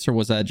 Vasilius, or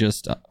was that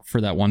just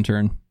for that one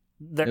turn?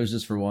 It was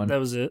just for one. That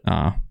was it.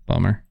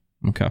 Bummer.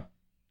 Okay.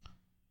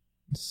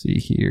 Let's see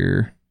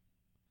here.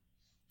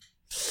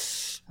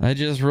 I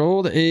just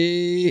rolled a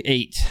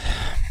 8.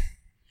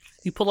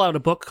 You pull out a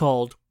book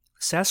called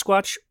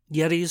Sasquatch,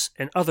 Yetis,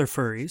 and Other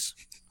Furries.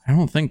 I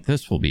don't think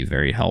this will be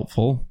very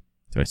helpful.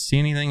 Do I see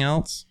anything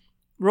else?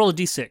 Roll a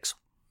d6.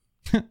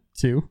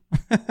 2.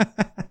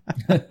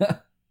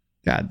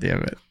 God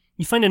damn it.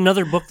 You find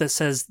another book that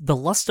says The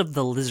Lust of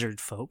the Lizard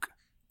Folk.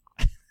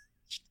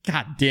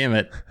 God damn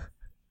it.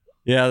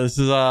 Yeah, this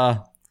is I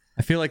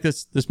feel like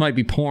this might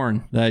be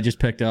porn that I just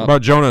picked What up.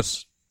 about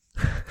Jonas?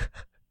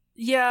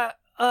 Yeah,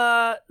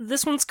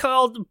 This one's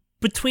called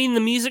Between the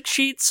Music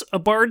Sheets, A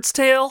Bard's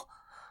Tale.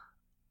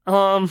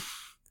 And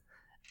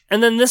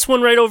then this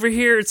one right over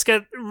here, it's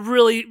got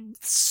really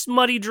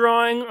smutty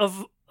drawing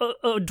of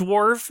a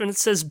dwarf, and it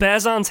says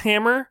Bazzon's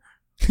Hammer.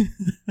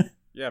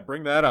 Yeah,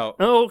 bring that out.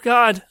 Oh,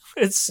 God.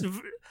 It's...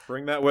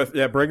 Bring that with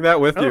you,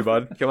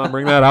 bud. Come on,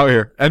 bring that out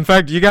here. In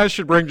fact, you guys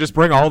should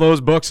bring all those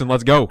books and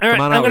let's go. All right,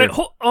 Come on out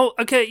here.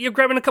 Okay, you're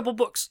grabbing a couple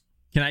books.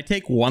 Can I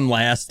take one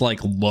last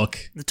look?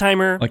 The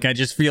timer. Like, I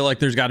just feel like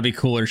there's got to be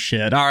cooler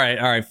shit. All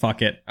right,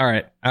 fuck it. All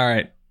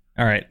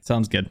right.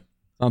 Sounds good.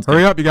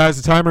 Hurry up, you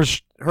guys. The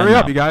timer's. Hurry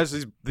up, Enough. you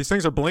guys. These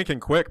things are blinking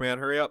quick, man.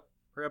 Hurry up.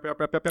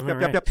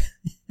 Yep.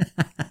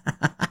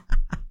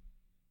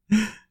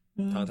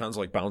 Tauntaun's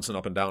like bouncing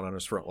up and down on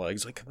his front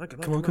legs. Like, come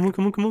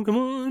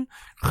on.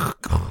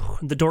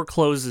 The door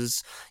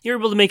closes. You're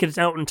able to make it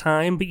out in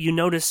time, but you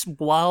notice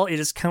while it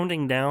is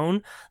counting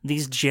down,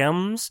 these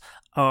gems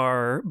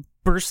are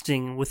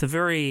bursting with a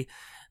very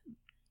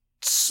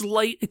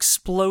slight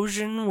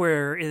explosion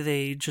where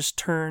they just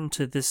turn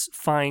to this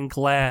fine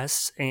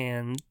glass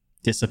and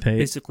Dissipate.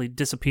 basically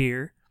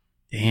disappear.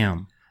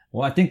 Damn.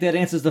 Well, I think that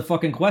answers the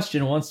fucking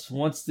question. Once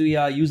we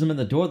use them in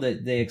the door,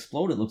 they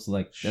explode. It looks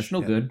like that's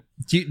no good.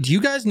 Do you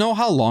guys know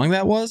how long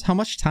that was? How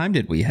much time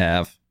did we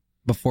have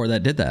before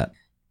that did that?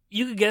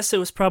 You could guess it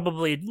was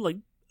probably like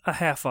a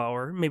half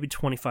hour, maybe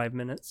 25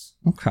 minutes.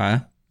 Okay.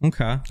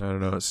 I don't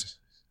know. It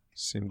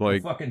seemed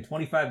like Fucking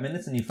 25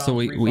 minutes, and you found So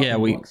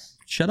we books.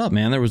 shut up,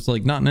 man. There was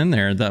like nothing in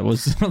there that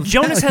was.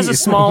 Jonas has a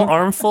small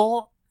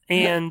armful,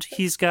 and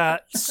he's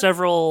got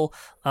several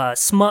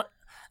smut.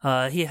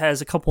 He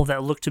has a couple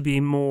that look to be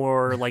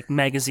more like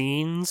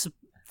magazines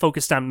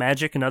focused on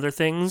magic and other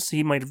things.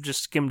 He might have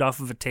just skimmed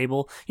off of a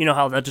table. You know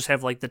how they'll just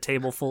have like the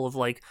table full of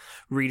like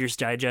Reader's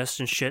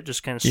Digest and shit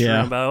just kind of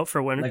strewn about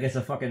for when. Like it's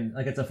a fucking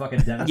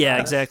dentist. Yeah,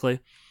 office. exactly.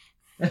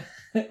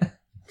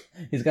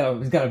 He's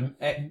got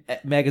a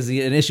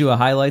magazine, an issue of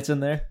highlights in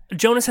there.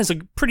 Jonas has a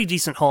pretty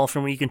decent haul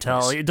from what you can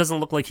tell. It doesn't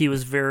look like he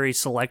was very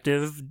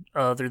selective,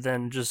 other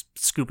than just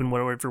scooping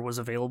whatever was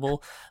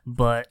available.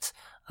 But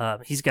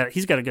he's got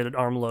a good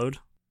arm load,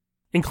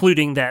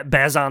 including that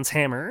Bazzon's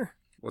hammer.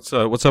 what's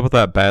up with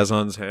that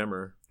Bazzon's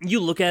hammer? You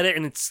look at it,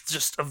 and it's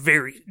just a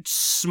very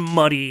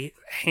smutty,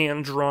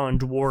 hand-drawn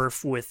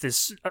dwarf with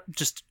this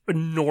just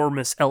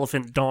enormous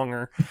elephant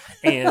donger,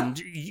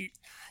 and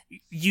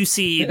you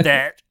see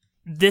that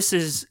this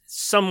is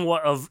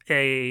somewhat of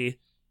a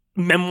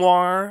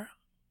memoir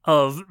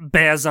of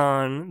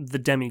Bazzon the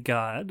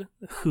demigod,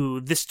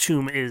 who this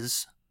tomb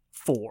is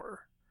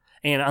for.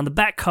 And on the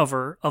back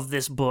cover of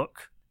this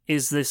book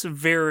is this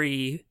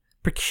very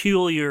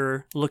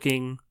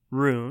peculiar-looking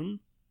rune.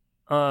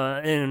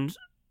 And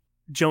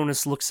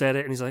Jonas looks at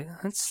it, and he's like,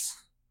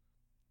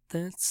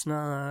 that's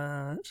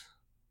not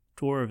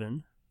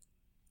Dwarven.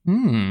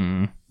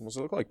 What's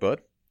it look like, bud?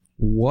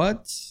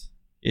 What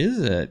is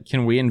it?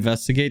 Can we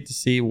investigate to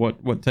see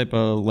what type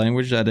of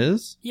language that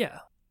is? Yeah.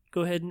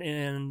 Go ahead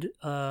and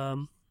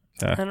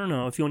Okay. I don't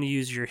know if you want to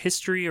use your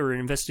history or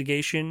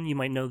investigation. You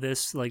might know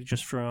this like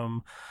just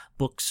from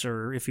books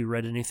or if you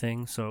read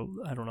anything. So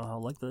I don't know how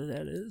likely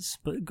that is,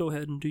 but go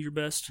ahead and do your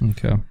best.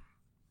 Okay.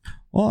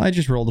 Well, I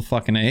just rolled a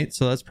fucking 8,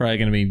 so that's probably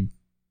gonna be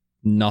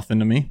nothing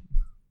to me.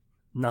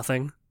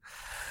 Nothing.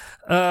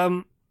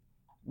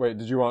 Wait,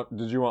 did you want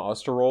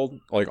us to roll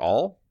like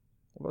all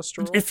of us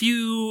to roll? If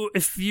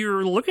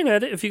you're looking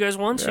at it, if you guys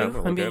want Yeah, I'm to,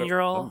 gonna I look at mean, it.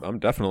 you're all. I'm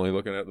definitely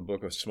looking at the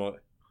book of smut.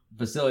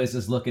 Basilius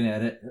is looking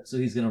at it, so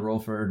he's gonna roll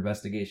for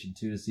investigation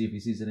too to see if he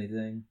sees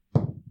anything.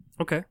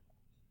 Okay.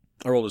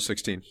 I rolled a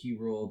 16. He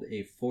rolled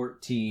a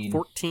 14.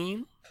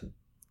 14.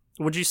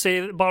 Would you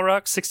say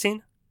Balrock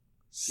 16?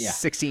 Yeah.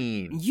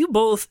 16. You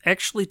both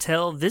actually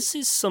tell this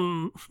is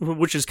some,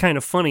 which is kind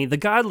of funny. The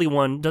godly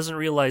one doesn't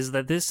realize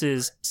that this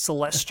is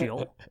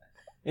celestial.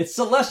 It's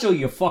celestial,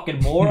 you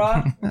fucking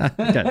moron! God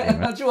damn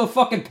it. Aren't you a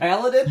fucking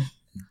paladin?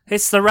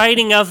 It's the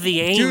writing of the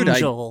Dude,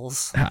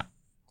 angels.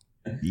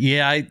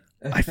 Yeah,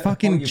 I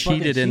fucking you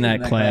cheated in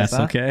that class,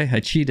 huh? okay? I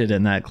cheated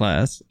in that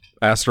class.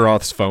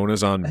 Astaroth's phone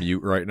is on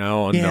mute right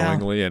now,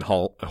 unknowingly, and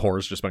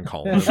Hor's just been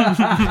calling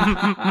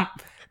him.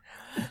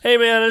 Hey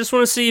man, I just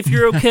want to see if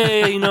you're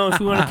okay. You know, if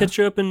we want to catch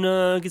up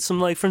and get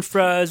some like French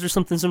fries or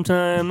something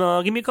sometime,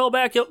 give me a call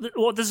back. Yep,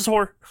 well, this is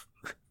Hor.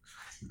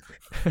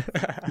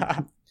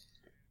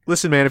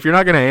 Listen, man, if you're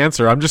not going to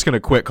answer, I'm just going to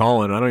quit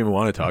calling. I don't even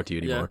want to talk to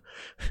you anymore.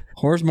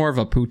 Hor's more of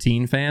a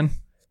poutine fan.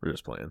 We're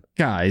just playing.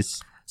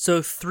 Guys.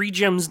 So 3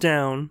 gems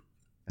down.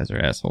 Guys are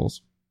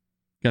assholes.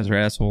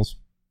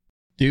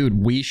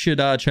 Dude, we should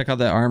check out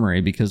that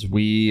armory because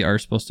we are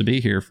supposed to be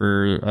here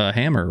for a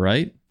hammer,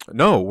 right?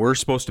 No, we're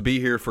supposed to be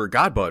here for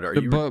Godbud. Are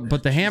you?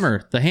 But the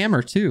hammer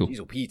too,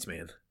 Diesel Pete's,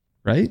 man.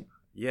 right?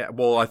 Yeah,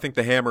 well, I think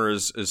the hammer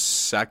is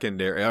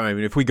secondary. I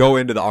mean, if we go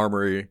into the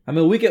armory, I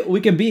mean, we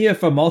can be here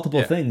for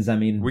multiple things. I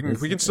mean, we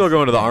can still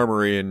go into the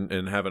armory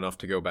and have enough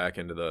to go back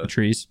into The the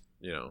trees,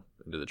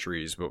 into the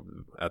trees. But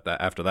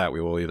after that,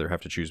 we will either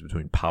have to choose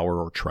between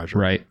power or treasure.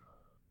 right?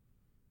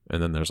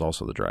 And then there's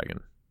also the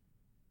dragon.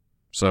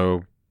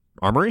 So,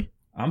 armory?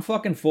 I'm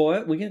fucking for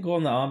it. We can go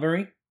in the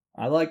armory.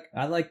 I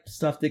like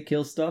stuff that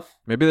kills stuff.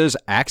 Maybe there's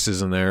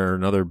axes in there,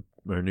 or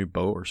a new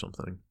bow or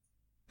something.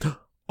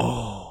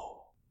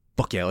 Oh,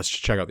 fuck yeah! Let's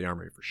check out the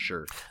armory for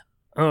sure.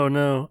 Oh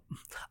no.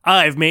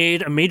 I've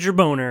made a major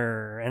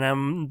boner, and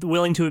I'm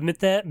willing to admit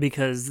that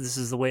because this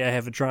is the way I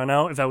have it drawn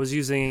out. If I was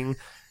using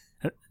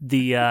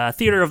the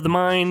theater of the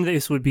mind,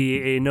 this would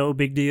be a no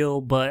big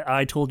deal, but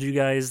I told you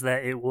guys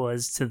that it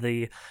was to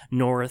the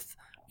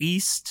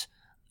northeast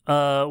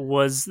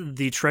was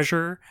the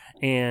treasure,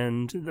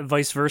 and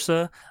vice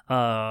versa.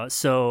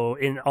 So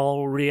in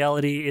all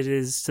reality, it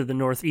is to the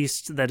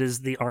northeast that is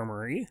the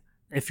armory,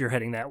 if you're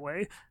heading that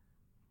way.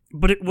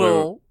 But it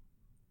will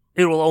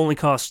only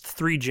cost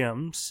 3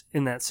 gems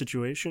in that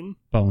situation.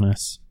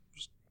 Bonus.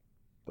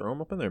 Throw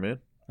them up in there, man.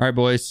 All right,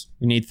 boys.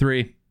 We need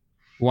 3.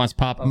 Who wants to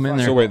pop them in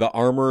there? So wait, the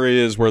armory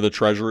is where the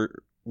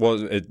treasure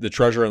was. The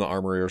treasure and the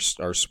armory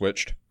are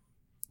switched.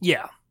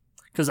 Yeah,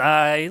 because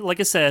like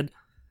I said,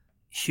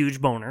 huge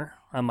boner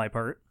on my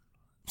part.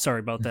 Sorry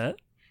about that.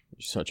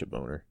 You're such a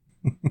boner.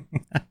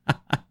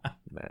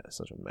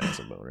 Such a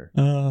massive boner.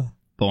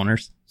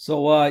 Boners.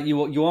 So you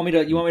want me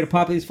to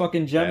pop these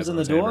fucking gems in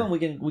the Bazzon's door, hammer.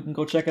 and we can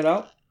go check it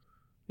out?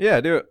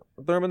 Yeah, do it.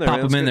 Throw them in there. Pop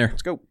man. them in there.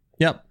 Let's go.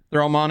 Yep.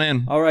 Throw them on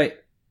in. All right.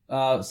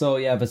 So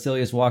yeah,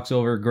 Vasilius walks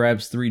over,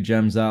 grabs 3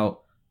 gems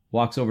out,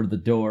 walks over to the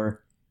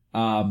door.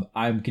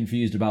 I'm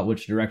confused about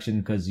which direction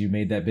because you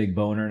made that big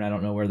boner and I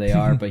don't know where they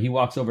are. But he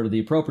walks over to the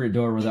appropriate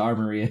door where the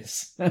armory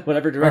is,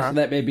 whatever direction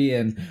that may be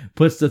in.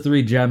 Puts the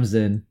 3 gems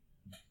in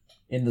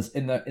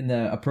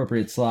the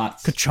appropriate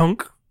slots.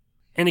 Ka-chunk.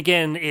 And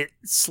again, it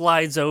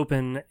slides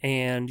open,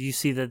 and you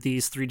see that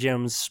these 3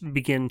 gems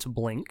begin to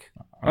blink.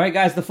 All right,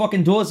 guys, the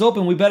fucking door's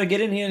open. We better get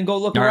in here and go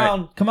look All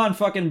around. right. Come on,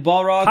 fucking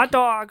Balrog. Hot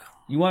dog.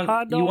 You want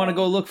Hot dog. to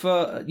go look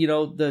for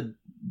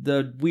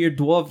the weird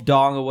dwarf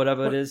dong or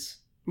whatever it is?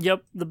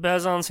 Yep, the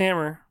Bazzon's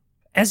hammer.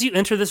 As you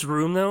enter this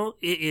room, though,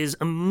 it is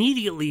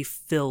immediately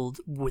filled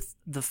with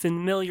the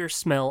familiar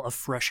smell of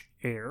fresh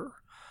air.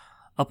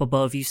 Up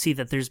above, you see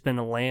that there's been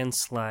a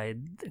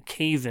landslide, a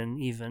cave-in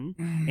even,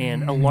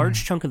 and a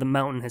large chunk of the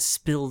mountain has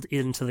spilled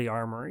into the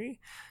armory.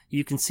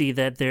 You can see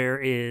that there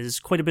is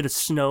quite a bit of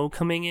snow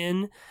coming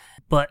in,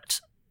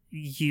 but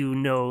you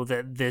know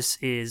that this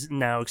is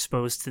now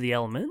exposed to the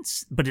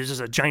elements. But it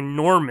is a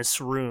ginormous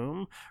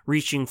room,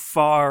 reaching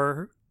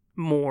far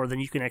more than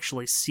you can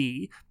actually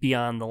see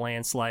beyond the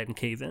landslide and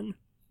cave-in.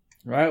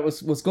 All right,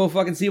 let's go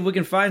fucking see if we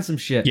can find some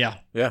shit. Yeah.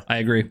 Yeah. I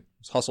agree.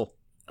 Let's hustle.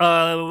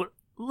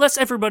 Let's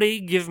everybody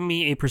give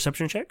me a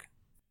perception check.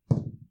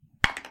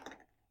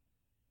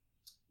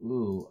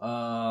 Ooh,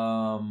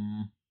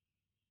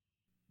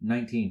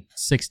 19.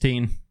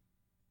 16.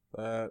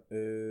 That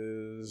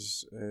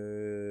is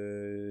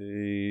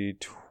a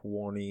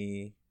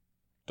 20.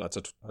 That's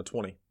a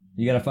 20.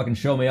 You gotta fucking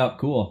show me up.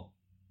 Cool.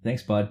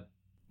 Thanks, bud.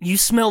 You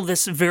smell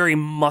this very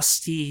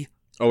musty...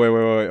 Oh,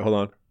 wait. Hold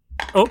on.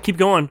 Oh, keep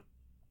going.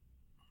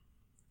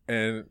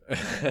 And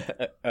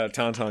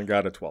Tauntaun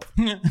got a 12.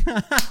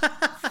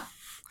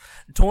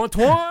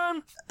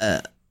 Twan!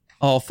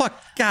 Oh,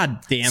 fuck. God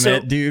damn So-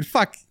 it, dude.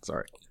 Fuck.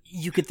 Sorry.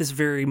 You get this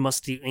very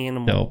musty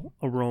animal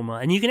aroma.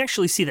 And you can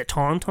actually see that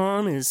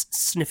Tauntaun is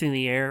sniffing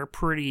the air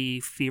pretty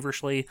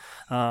feverishly.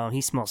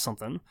 He smells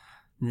something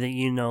that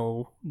you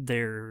know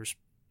there's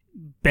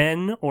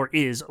been or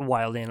is a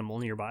wild animal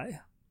nearby.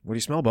 What do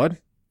you smell, bud?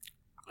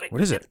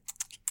 What is it?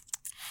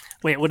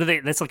 Wait, what are they?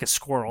 That's like a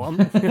squirrel.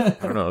 I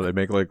don't know. They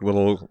make like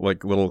little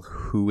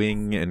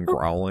hooing and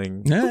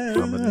growling.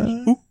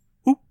 From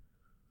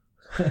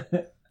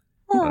it.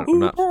 I'm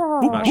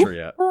not sure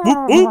yet.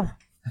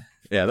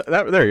 Yeah,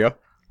 there you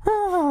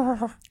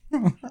go.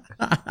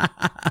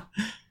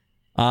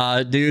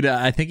 Dude,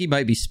 I think he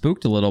might be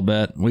spooked a little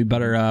bit. We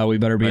better be I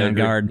on agree.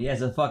 guard. He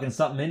has a fucking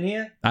something in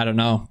here? I don't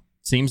know.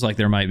 Seems like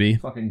there might be.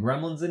 Fucking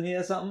gremlins in here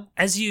or something?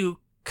 As you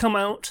come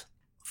out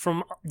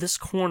from this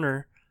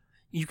corner,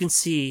 you can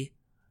see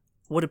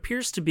what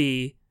appears to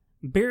be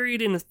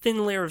buried in a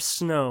thin layer of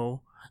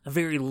snow, a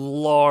very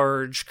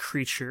large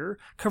creature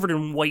covered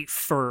in white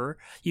fur.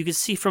 You can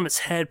see from its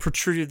head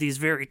protruded these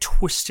very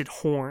twisted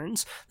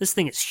horns. This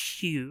thing is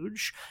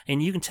huge,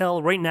 and you can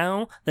tell right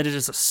now that it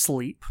is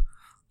asleep.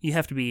 You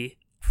have to be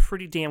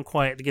pretty damn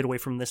quiet to get away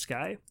from this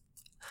guy.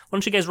 Why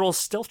don't you guys roll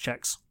stealth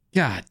checks?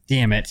 God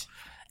damn it.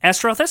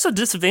 Astroth, that's a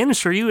disadvantage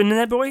for you, isn't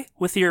that, boy?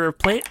 With your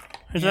plate?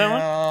 Is that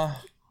one?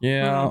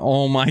 Yeah.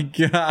 Oh my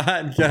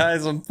god,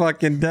 guys, I'm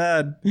fucking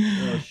dead.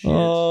 Oh, shit.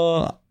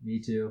 Oh, Me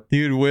too.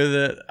 dude, with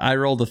it, I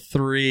rolled a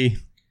 3.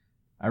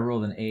 I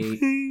rolled an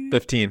 8.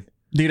 15.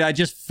 Dude, I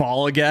just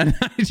fall again.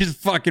 I just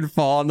fucking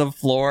fall on the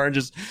floor and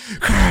just...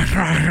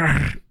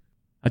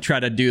 I try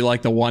to do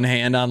like the one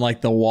hand on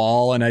like the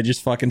wall and I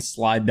just fucking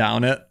slide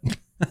down it.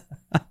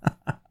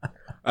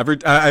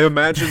 I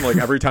imagine like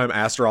every time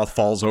Astaroth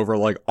falls over,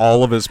 like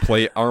all of his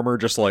plate armor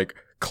just like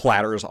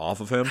clatters off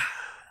of him.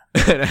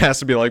 And it has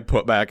to be like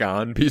put back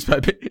on piece by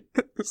piece.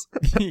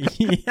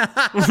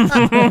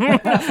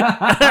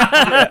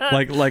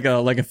 like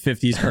a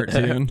 50s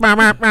cartoon.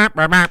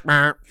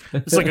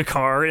 It's like a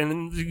car, and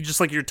then just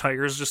like your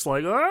tires, just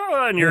like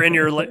and you're in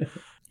your like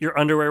your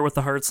underwear with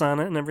the hearts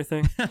on it and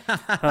everything.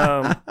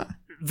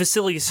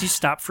 Vasilius, you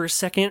stop for a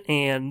second,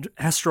 and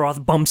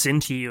Astaroth bumps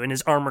into you, and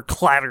his armor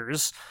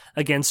clatters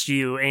against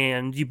you,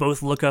 and you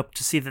both look up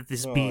to see that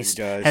this beast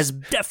has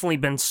definitely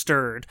been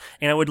stirred.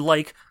 And I would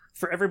like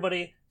for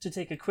everybody to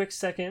take a quick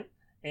second,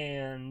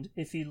 and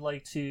if you'd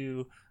like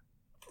to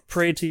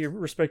pray to your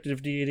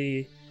respective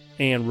deity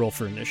and roll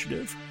for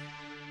initiative.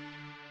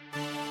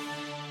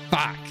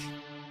 Fuck.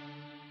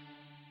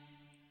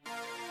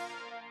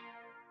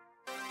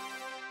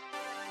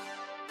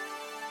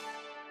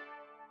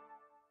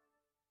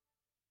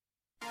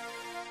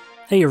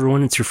 Hey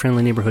everyone, it's your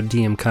friendly neighborhood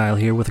DM Kyle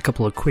here with a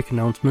couple of quick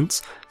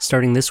announcements.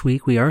 Starting this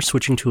week, we are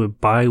switching to a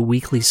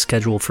bi-weekly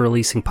schedule for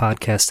releasing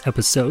podcast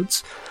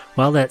episodes.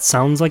 While that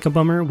sounds like a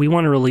bummer, we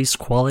want to release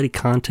quality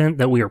content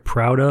that we are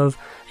proud of,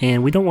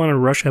 and we don't want to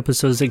rush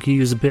episodes that could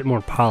use a bit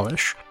more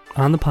polish.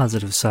 On the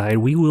positive side,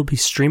 we will be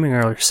streaming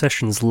our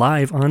sessions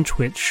live on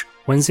Twitch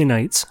Wednesday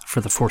nights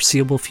for the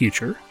foreseeable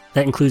future.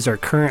 That includes our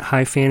current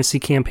high fantasy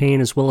campaign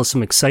as well as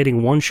some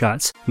exciting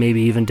one-shots, maybe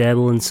even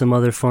dabble in some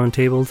other fun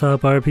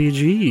tabletop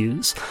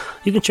RPGs.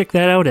 You can check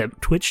that out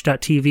at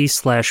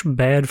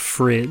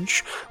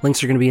twitch.tv/badfridge.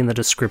 Links are going to be in the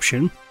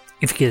description.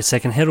 If you get a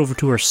second, head over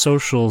to our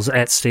socials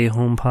at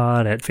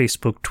StayHomePod at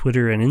Facebook,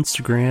 Twitter, and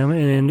Instagram.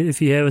 And if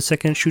you have a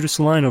second, shoot us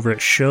a line over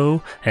at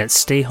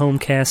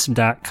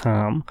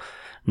show@stayhomecast.com.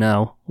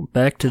 Now,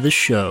 back to the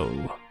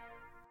show.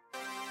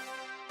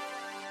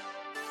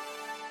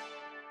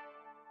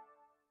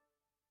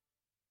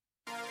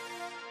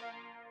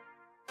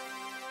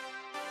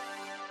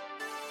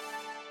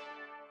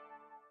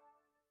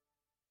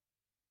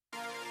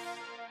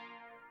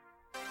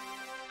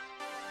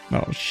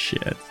 Oh,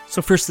 shit.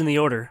 So first in the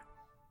order,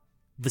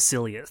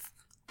 Vasilius.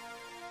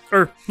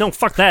 No,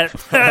 fuck that.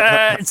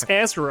 It's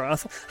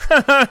Astaroth.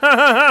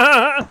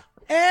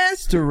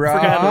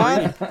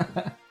 Astaroth!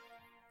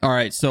 All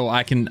right, so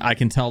I can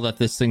tell that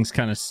this thing's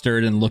kind of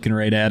stirred and looking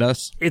right at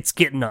us. It's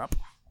getting up.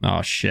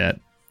 Oh,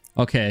 shit.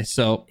 Okay,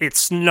 so... It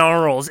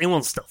snarls. It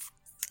wants to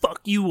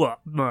fuck you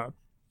up, man.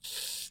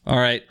 All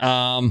right,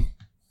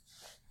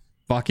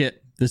 fuck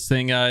it. This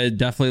thing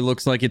definitely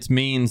looks like it's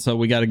mean, so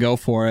we got to go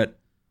for it.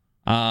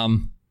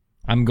 I'm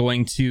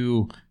going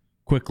to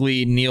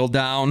quickly kneel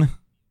down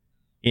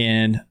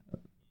and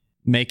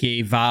make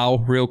a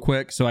vow real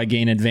quick so I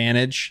gain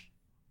advantage.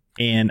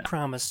 And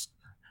Promise,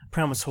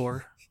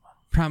 whore.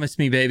 Promise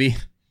me, baby.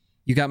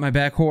 You got my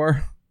back,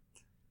 whore?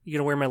 You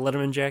gonna wear my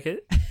Letterman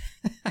jacket?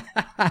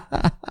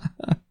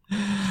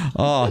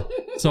 Oh,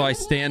 so I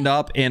stand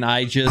up and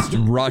I just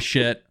rush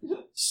it,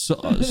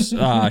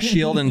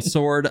 shield and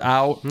sword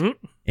out,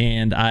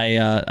 and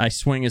I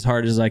swing as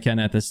hard as I can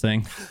at this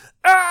thing.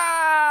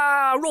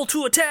 Roll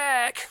to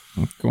attack!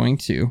 I'm going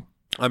to.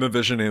 I'm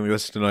envisioning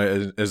this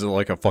tonight as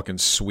like a fucking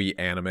sweet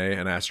anime,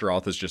 and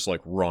Astaroth is just like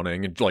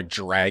running and like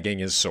dragging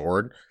his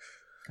sword.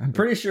 I'm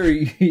pretty sure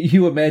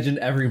you imagine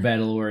every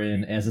battle we're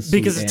in as a sweet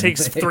because it anime.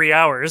 takes 3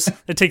 hours.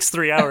 It takes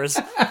 3 hours.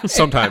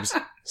 Sometimes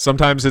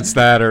it's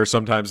that, or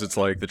sometimes it's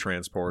like the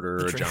Transporter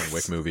or a John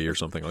Wick movie or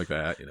something like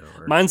that. You know.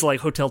 Or... Mine's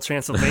like Hotel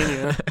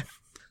Transylvania.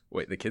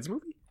 Wait, the kids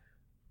movie?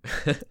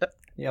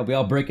 Yeah, we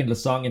all break into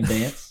song and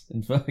dance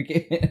and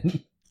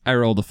fucking. I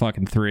rolled a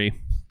fucking 3.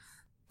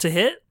 To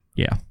hit?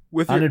 Yeah.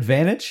 With On your,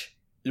 advantage?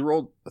 you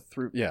rolled a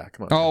 3. Yeah,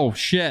 come on. Oh,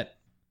 shit.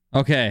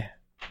 Okay.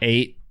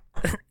 8.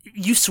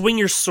 You swing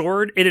your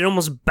sword and it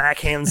almost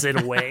backhands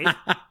it away.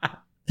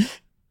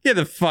 Get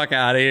the fuck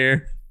out of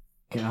here.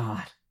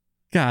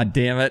 God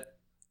damn it.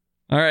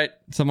 All right.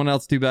 Someone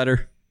else do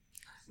better.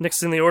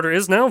 Next in the order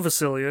is now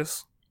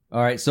Vasilius.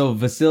 All right, so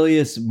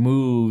Vasilius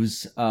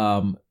moves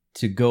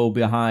to go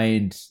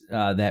behind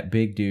that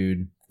big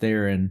dude,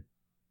 Theron,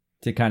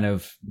 to kind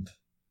of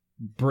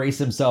brace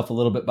himself a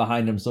little bit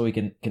behind him so he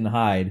can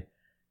hide.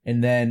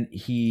 And then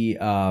he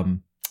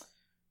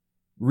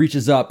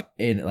reaches up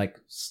and like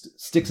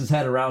sticks his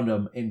head around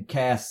him and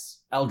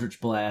casts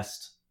Eldritch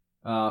Blast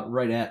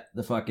right at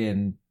the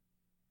fucking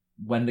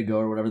Wendigo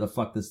or whatever the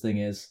fuck this thing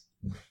is.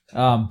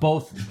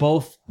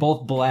 Both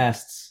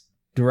blasts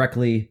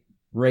directly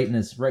right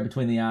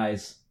between the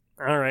eyes.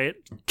 All right.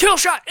 Kill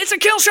shot! It's a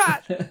kill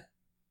shot!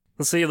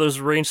 Let's see those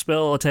ranged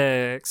spell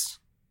attacks.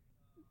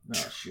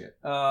 Oh shit.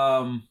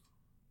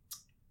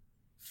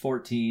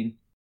 14.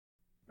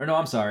 Or no,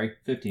 I'm sorry,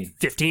 15.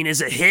 15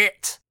 is a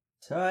hit.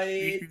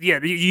 Tight.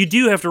 Yeah, you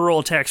do have to roll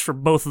attacks for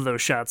both of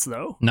those shots,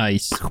 though.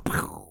 Nice.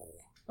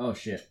 Oh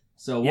shit.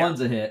 So Yeah.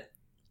 one's a hit,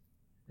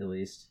 at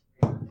least.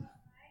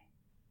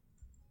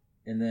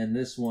 And then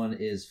this one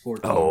is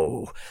 14.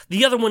 Oh.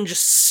 The other one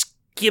just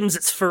skims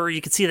its fur.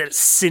 You can see that it's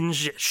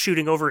singed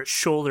shooting over its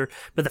shoulder,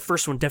 but the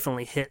first one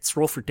definitely hits.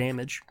 Roll for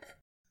damage.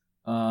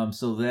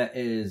 So that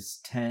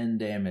is 10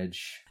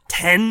 damage.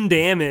 10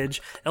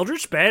 damage.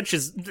 Eldritch Badge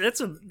is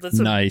that's a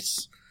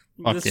Nice.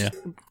 Fuck yeah.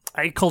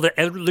 I called it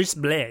Eldritch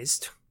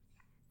Blast.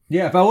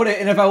 Yeah, if I would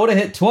have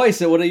hit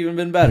twice, it would have even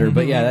been better.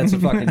 But yeah, that's a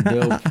fucking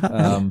dope.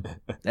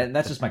 And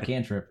that's just my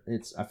cantrip.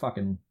 It's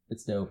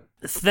dope.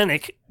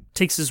 Thenic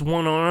takes his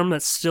one arm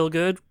that's still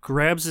good,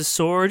 grabs his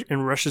sword,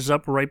 and rushes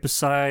up right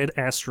beside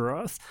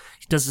Astaroth.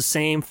 He does the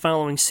same,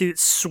 following suit,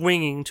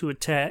 swinging to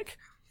attack.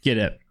 Get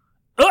it.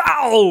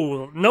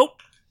 Oh!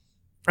 Nope.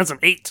 That's an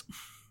 8.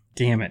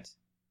 Damn it.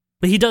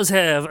 But he does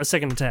have a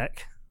second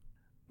attack.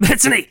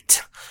 That's an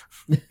 8.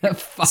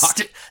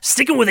 Fuck.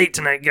 Sticking with 8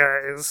 tonight,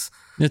 guys.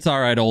 It's all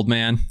right, old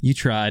man. You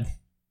tried.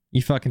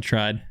 You fucking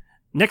tried.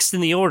 Next in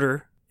the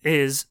order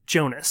is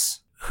Jonas,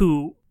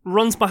 who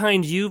runs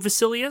behind you,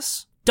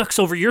 Vasilius, ducks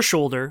over your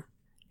shoulder,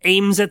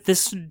 aims at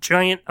this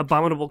giant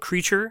abominable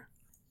creature,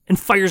 and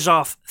fires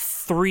off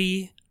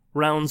 3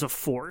 rounds of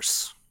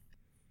force.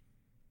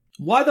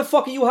 Why the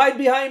fuck are you hiding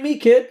behind me,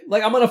 kid?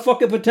 Like, I'm gonna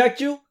fucking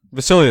protect you?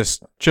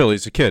 Vasilius, chill,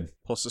 he's a kid.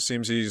 Plus, it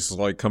seems he's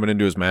like coming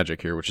into his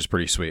magic here, which is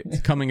pretty sweet. It's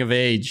a coming of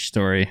age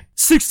story.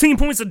 16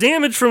 points of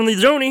damage from the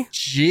Joni.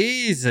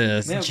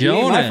 Jesus, Man, Jonas. you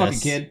ain't my fucking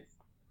kid.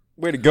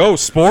 Way to go,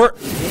 sport!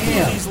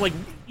 Damn. These like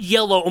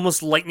yellow,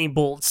 almost lightning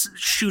bolts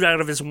shoot out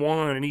of his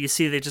wand, and you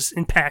see they just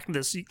impact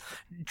this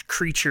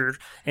creature,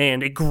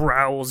 and it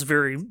growls,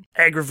 very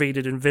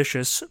aggravated and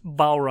vicious.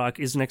 Balrog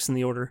is next in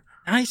the order.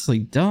 Nicely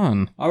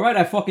done. All right,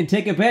 I fucking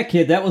take it back,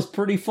 kid. That was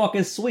pretty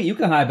fucking sweet. You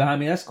can hide behind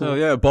me. That's cool. Oh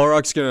yeah,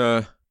 Balrog's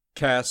gonna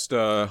cast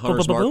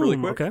Hunter's Mark really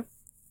quick. Okay.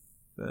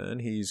 Then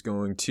he's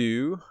going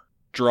to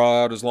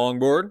draw out his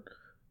longboard.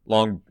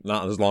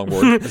 Not his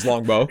longboard, his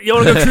longbow. You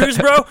want to go cruise,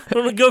 bro?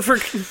 You want to go for...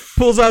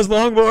 Pulls out his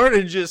longboard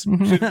and just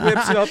whips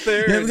it up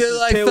there. I'm gonna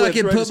like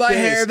fucking put my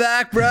hair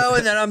back, bro,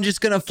 and then I'm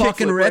just gonna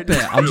fucking rip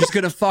it. I'm just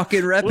gonna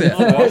fucking rip it.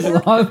 His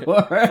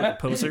longboard.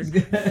 Poser.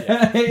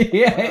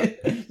 Yeah,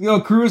 you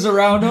gonna cruise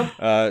around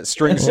him.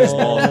 Strings his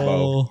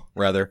longbow,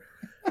 rather,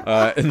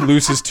 and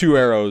looses 2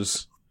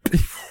 arrows.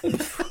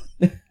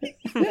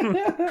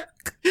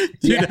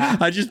 Dude,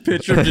 I just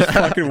picture him just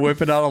fucking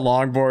whipping out a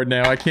longboard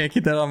now. I can't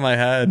get that on my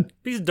head.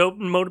 He's dope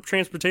in mode of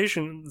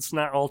transportation. It's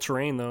not all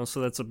terrain, though,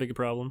 so that's a big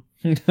problem.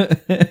 What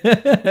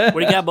do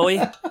you got, boy?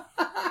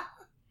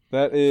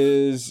 That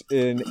is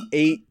an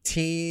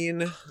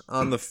 18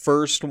 on the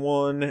first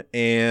one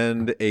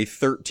and a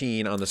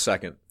 13 on the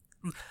second.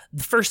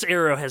 The first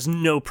arrow has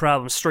no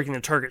problem striking the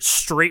target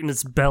straight in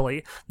its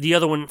belly. The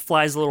other one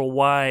flies a little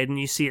wide, and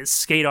you see it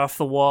skate off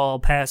the wall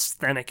past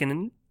Thenic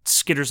and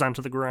skitters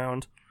onto the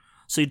ground.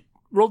 So you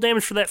roll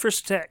damage for that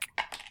first attack.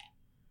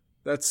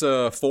 That's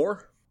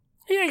 4.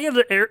 Yeah, you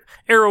get an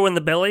arrow in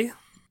the belly.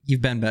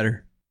 You've been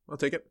better. I'll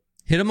take it.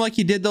 Hit him like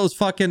you did those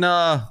fucking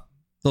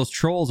those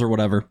trolls or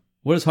whatever.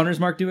 What does Hunter's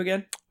Mark do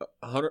again?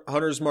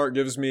 Hunter's Mark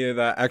gives me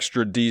that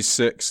extra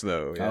D6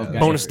 though. Yeah, Okay.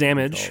 Bonus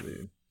damage.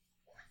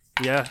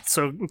 Yeah,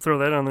 so throw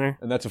that on there.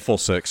 And that's a full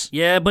 6.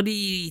 Yeah,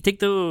 buddy, take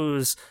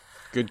those.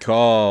 Good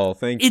call.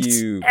 Thank It's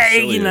you.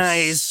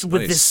 agonized Basilius.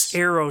 with Nice. this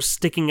arrow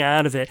sticking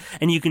out of it,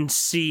 and you can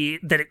see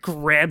that it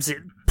grabs it,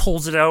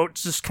 pulls it out,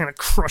 just kind of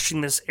crushing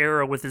this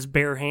arrow with his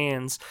bare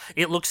hands.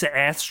 It looks at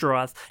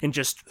Astaroth and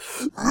just...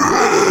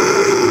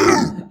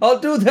 Oh,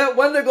 dude, that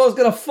Wendigo's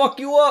gonna fuck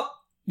you up.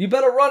 You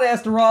better run,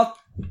 Astaroth.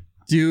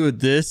 Dude,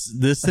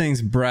 this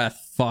thing's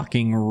breath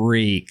fucking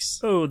reeks.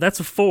 Oh, that's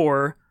a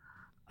 4.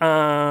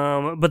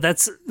 But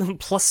that's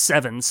plus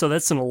 7, so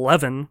that's an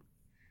 11.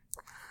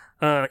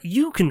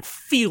 You can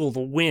feel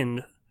the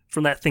wind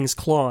from that thing's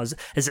claws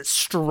as it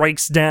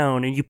strikes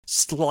down and you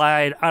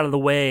slide out of the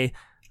way.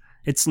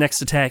 Its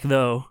next attack,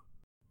 though,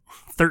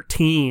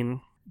 13.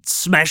 It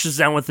smashes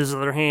down with his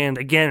other hand,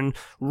 again,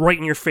 right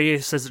in your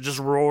face as it just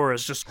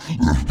roars. Just.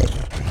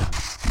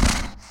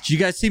 Did you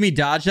guys see me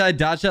dodge that? I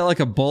dodged that like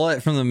a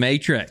bullet from the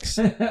Matrix.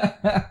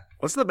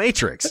 What's the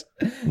Matrix?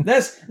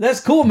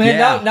 That's cool, man.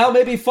 Yeah. Now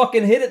maybe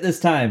fucking hit it this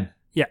time.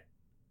 Yeah.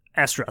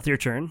 Astaroth, your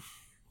turn.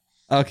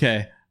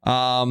 Okay. Do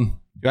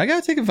I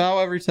gotta take a vow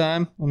every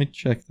time? Let me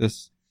check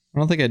this. I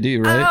don't think I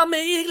do, right? I'll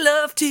make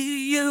love to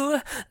you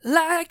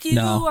like you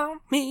No.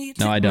 want me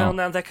to. No, I don't.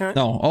 No, not that kind.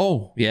 No.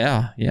 Oh,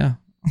 yeah.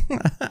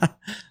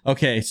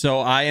 Okay, so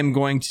I am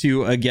going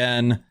to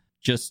again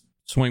just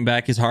swing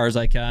back as hard as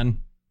I can.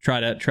 Try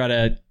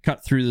to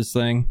cut through this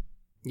thing.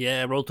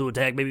 Yeah, roll to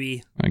attack,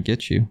 baby. I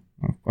get you.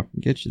 I'll fucking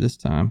get you this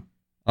time.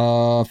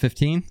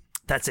 15.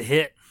 That's a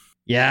hit.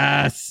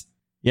 Yes,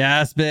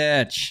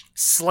 bitch.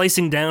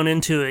 Slicing down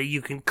into it,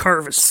 you can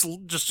carve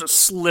just a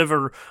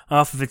sliver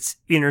off of its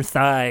inner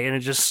thigh, and it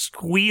just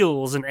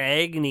squeals in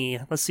agony.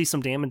 Let's see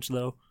some damage,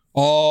 though.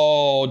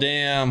 Oh,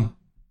 damn.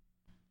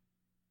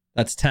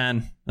 That's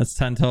 10. That's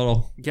 10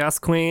 total. Yes,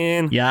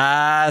 Queen.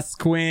 Yes,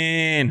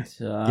 queen. Get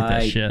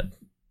that shit.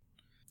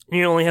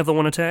 You only have the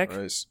one attack?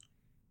 Nice.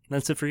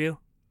 That's it for you?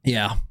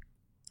 Yeah.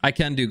 I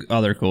can do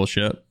other cool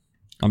shit.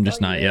 I'm just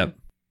not yet.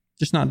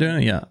 Just not doing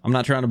it yet. I'm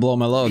not trying to blow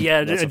my load.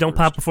 Yeah, That's a don't first.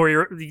 pop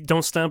before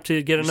don't stomp till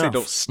you get You say enough.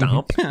 don't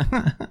stomp.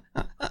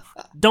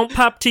 Don't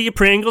pop to your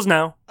Pringles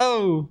now.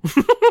 Oh.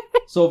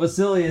 So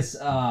Vasilius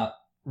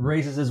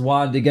raises his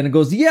wand again and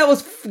goes, "Yeah,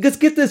 let's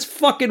get this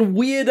fucking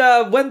weird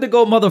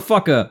Wendigo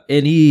motherfucker."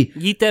 And he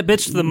Yeet that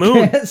bitch to the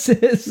moon.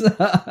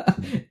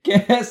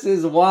 casts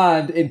his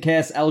wand and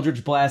casts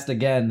Eldritch Blast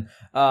again.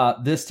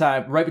 This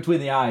time right between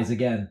the eyes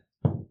again.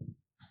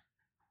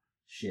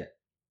 Shit.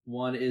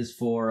 One is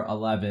for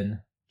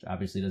 11. which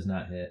obviously does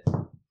not hit.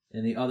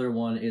 And the other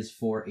one is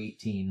for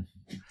 18.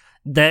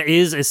 That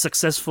is a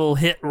successful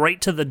hit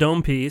right to the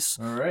dome piece.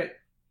 All right.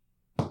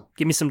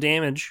 Give me some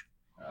damage.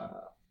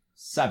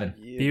 7.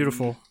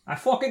 Beautiful. I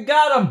fucking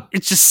got him!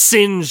 It's just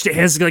singed. It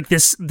has like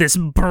this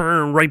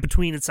burn right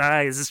between its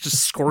eyes. It's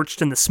just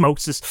scorched, and the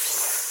smoke's just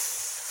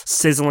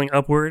sizzling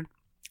upward.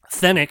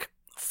 Fennec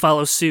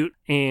follows suit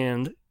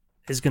and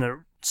is going to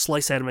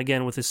slice at him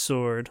again with his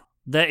sword.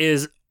 That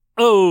is...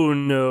 Oh,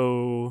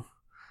 no.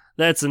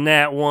 That's a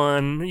nat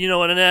 1. You know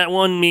what a nat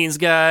 1 means,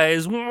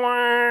 guys.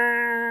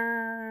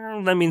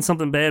 That means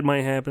something bad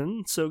might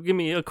happen. So give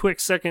me a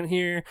quick second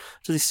here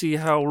to see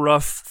how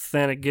rough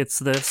Fennec gets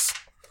this.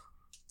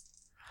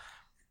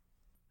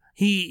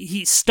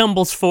 He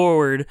stumbles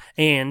forward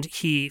and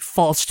he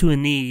falls to a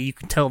knee. You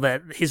can tell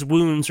that his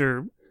wounds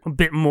are a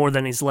bit more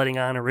than he's letting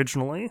on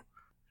originally.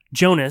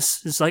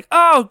 Jonas is like,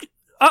 oh,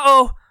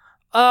 uh-oh,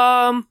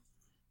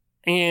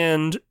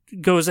 and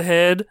goes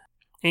ahead,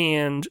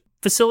 and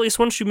Vasilius,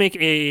 why don't you make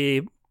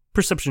a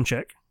perception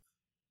check?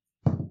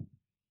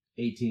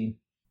 18.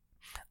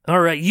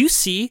 All right, you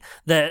see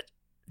that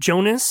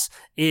Jonas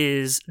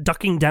is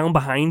ducking down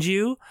behind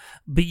you,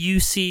 but you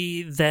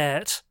see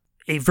that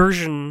a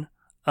version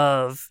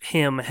of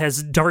him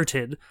has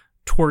darted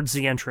towards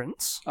the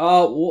entrance.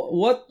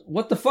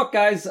 What the fuck,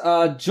 guys?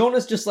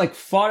 Jonas just like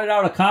farted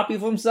out a copy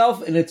of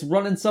himself, and it's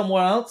running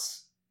somewhere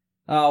else.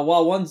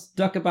 While one's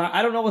ducking behind.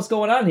 I don't know what's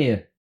going on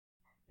here.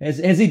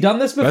 Has he done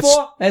this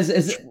before?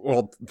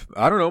 Well,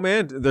 I don't know,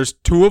 man. There's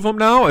 2 of them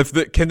now. If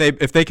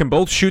they can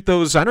both shoot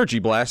those energy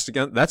blasts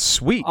again, that's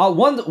sweet.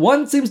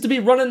 One seems to be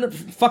running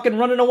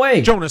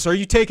away. Jonas, are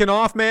you taking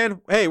off,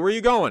 man? Hey, where are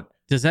you going?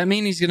 Does that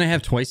mean he's going to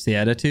have twice the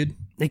attitude?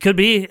 It could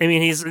be. I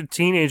mean, he's a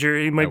teenager.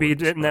 He might be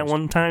getting that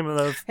one time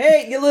of...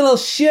 Hey, you little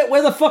shit!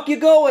 Where the fuck you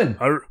going?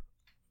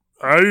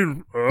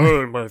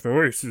 My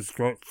voice is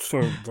got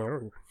so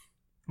dark.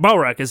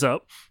 Balrock is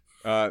up.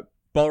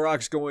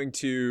 Balrock's going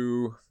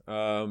to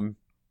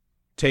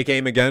take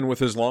aim again with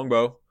his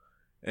longbow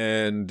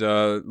and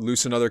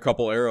loose another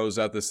couple arrows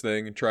at this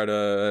thing and try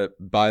to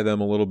buy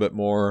them a little bit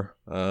more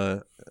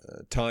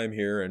time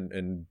here,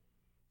 and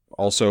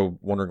also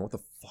wondering what the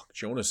fuck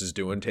Jonas is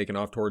doing, taking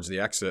off towards the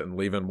exit and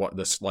leaving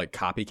this like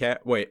copycat.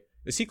 Wait,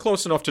 is he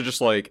close enough to just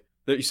like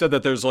that? You said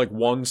that there's like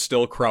one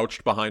still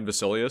crouched behind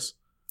Vasilius.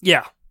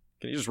 Yeah.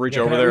 Can you just reach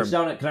over there?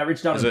 Can I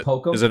reach down and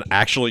poke him? Is it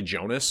actually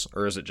Jonas,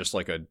 or is it just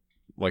like a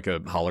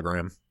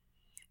hologram?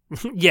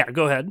 Yeah,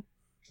 go ahead.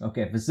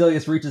 Okay,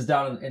 Vasilius reaches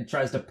down and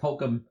tries to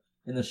poke him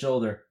in the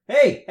shoulder.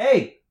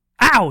 Hey!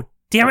 Ow!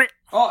 Damn it!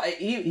 Oh,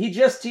 he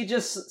just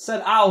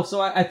said ow,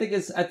 so I think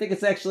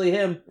it's actually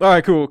him. All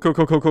right, cool. I'm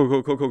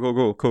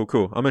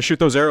gonna shoot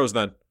those arrows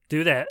then.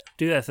 Do that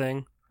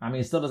thing. I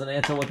mean, it still doesn't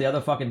answer what the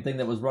other fucking thing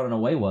that was running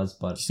away was,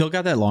 but Still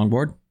got that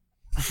longboard?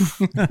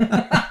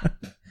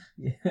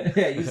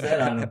 yeah, use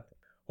that on him.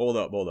 Hold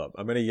up.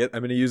 I'm gonna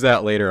use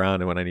that later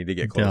on when I need to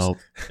get close.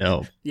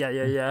 Dope.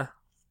 Yeah.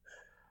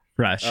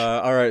 Fresh.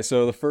 All right,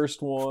 so the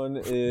first one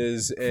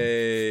is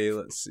a.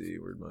 Let's see,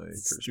 where'd my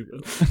cursor go?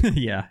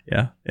 yeah.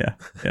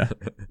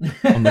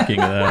 I'm looking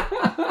at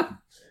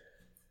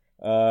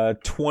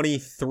that.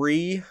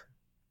 23,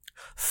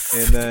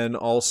 and then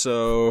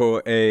also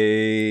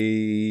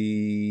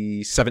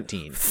a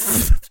 17.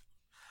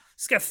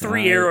 He's got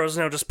 3 arrows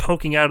now just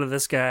poking out of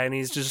this guy, and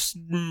he's just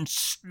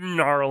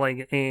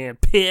snarling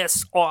and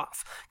piss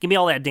off. Give me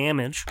all that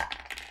damage.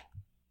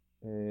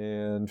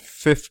 And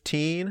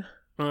 15.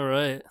 All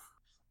right.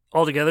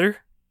 All together?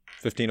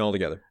 15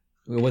 altogether.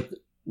 With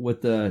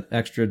the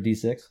extra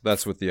D6?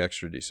 That's with the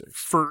extra D6.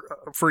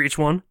 For each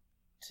one?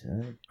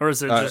 Or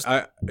is it just...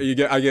 I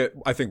get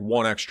I think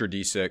 1 extra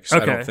D6.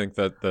 Okay. I don't think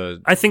that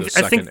the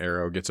second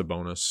arrow gets a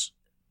bonus.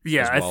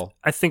 Yeah, as well.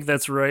 I think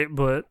that's right,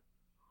 but...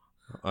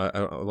 Let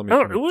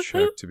me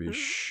check to be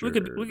sure.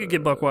 We could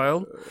get Buck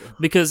Wild,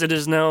 because it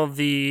is now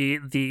the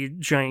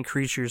giant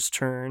creature's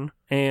turn,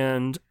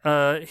 and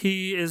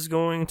he is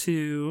going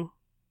to...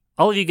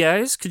 All of you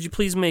guys, could you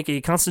please make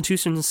a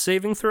Constitution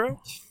saving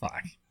throw?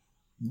 Fuck.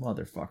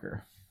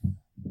 Motherfucker.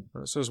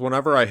 It says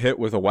whenever I hit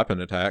with a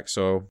weapon attack,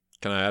 so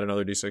can I add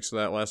another D6 to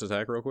that last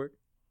attack real quick?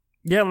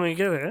 Yeah, let me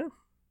get it.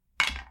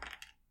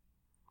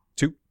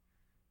 2.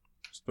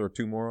 Let's throw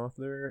 2 more off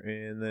there,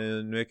 and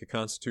then make a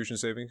Constitution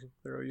saving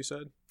throw, you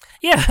said?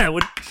 Yeah, I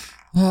would...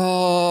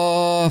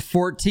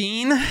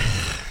 14.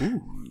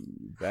 Ooh,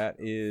 that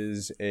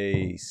is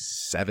a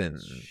 7.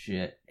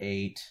 Shit,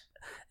 8.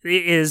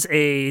 It is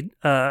a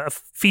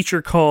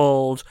feature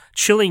called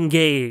Chilling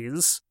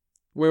Gaze.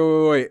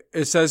 Wait.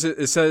 It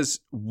says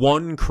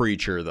 1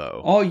 creature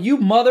though. Oh, you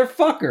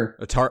motherfucker!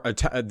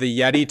 The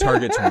Yeti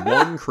targets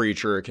 1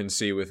 creature it can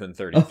see within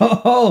 30 feet.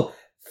 Oh,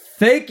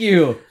 thank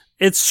you.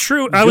 It's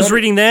true. I was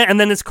reading that, and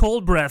then it's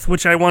Cold Breath,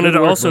 which I wanted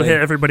to also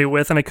hit everybody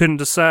with, and I couldn't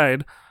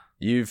decide.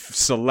 You've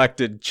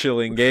selected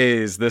Chilling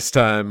Gaze this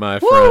time, my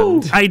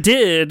friend. I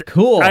did.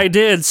 Cool. I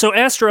did. So,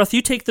 Astaroth,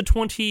 you take the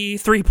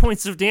 23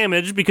 points of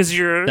damage because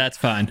That's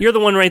fine. You're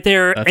the one right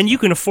there, That's and you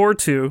fine. can afford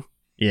to.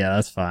 Yeah,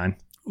 that's fine.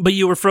 But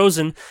you were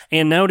frozen,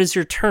 and now it is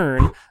your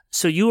turn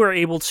So you are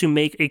able to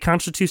make a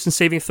Constitution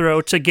saving throw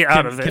to get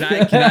out of it.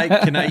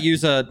 Can I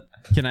use a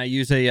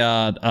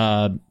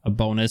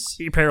bonus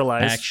You're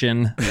paralyzed.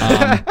 action?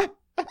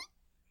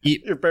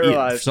 You're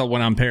paralyzed. So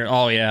when I'm paralyzed,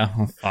 oh yeah,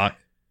 oh fuck.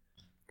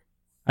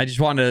 I just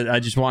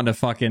wanted to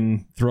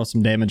fucking throw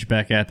some damage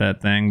back at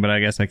that thing, but I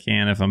guess I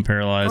can if I'm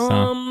paralyzed.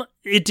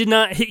 It did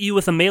not hit you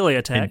with a melee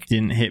attack. It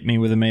didn't hit me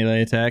with a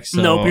melee attack.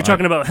 So Nope, you're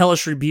talking about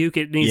Hellish Rebuke.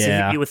 It needs to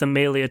Yeah. hit you with a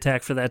melee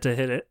attack for that to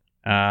hit it.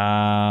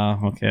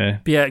 Okay.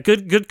 But yeah,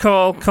 good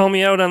call. Call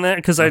me out on that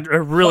because I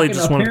really Fucking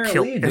just want to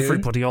kill apparently, dude.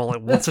 everybody all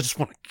at once. I just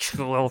want to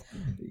kill.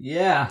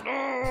 Yeah.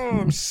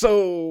 I'm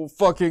so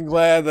fucking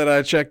glad that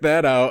I checked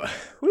that out.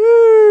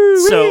 Woo!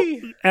 So,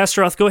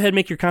 Astaroth, go ahead and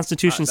make your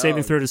Constitution Hot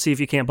saving dog. throw to see if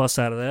you can't bust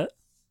out of that.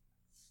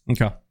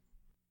 Okay.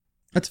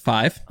 That's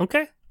 5.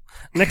 Okay.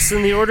 Next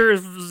in the order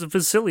is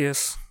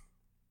Vasilius.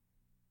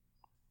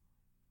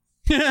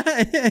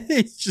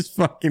 He's just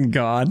fucking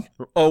gone.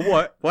 Oh,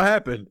 what? What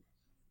happened?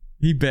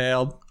 He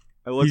bailed.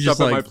 I looked He's up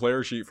just at my like-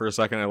 player sheet for a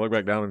second. I look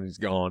back down and he's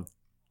gone.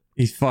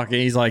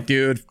 He's like,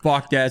 dude,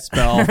 fuck that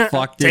spell.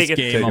 Fuck this Take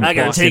it. game. I'm I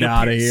gotta take fucking a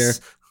out of here.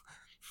 piss.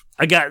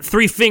 I got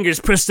 3 fingers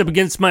pressed up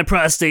against my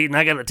prostate, and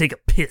I gotta take a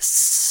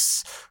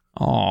piss.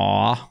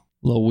 Aw.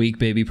 Little weak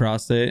baby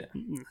prostate.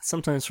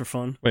 Sometimes for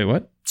fun. Wait,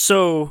 what?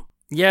 So,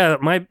 yeah,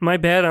 my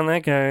bad on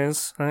that,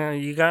 guys.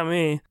 You got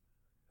me.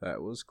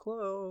 That was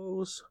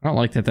close. I don't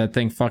like that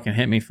thing fucking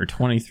hit me for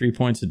 23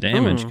 points of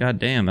damage. God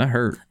damn, that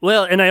hurt.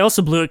 Well, and I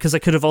also blew it because I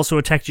could have also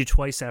attacked you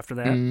twice after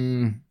that.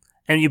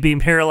 And you being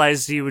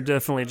paralyzed, he would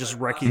definitely just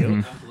wreck you.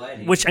 I'm glad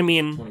he Which, I did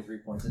mean- 23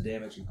 points of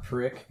damage, you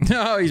prick.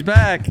 No, he's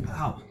back.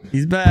 Ow.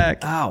 He's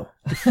back. Ow.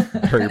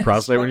 Hurt your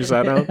prostate when you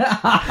sat down?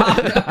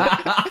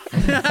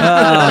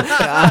 Oh,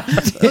 God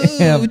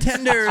damn. Ooh,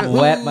 tender.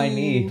 Wet my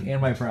knee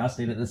and my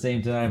prostate at the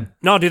same time.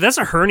 No, dude, that's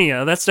a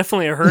hernia. That's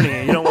definitely a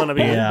hernia. You don't want to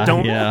be...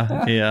 don't,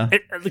 Yeah.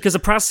 because the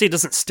prostate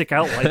doesn't stick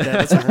out like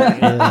that. That's a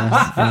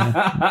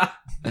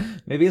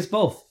hernia. Maybe it's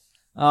both.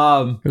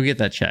 Go get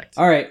that checked.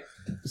 All right.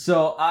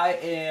 So I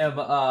am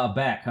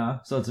back, huh?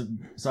 So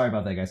sorry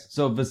about that, guys.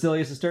 So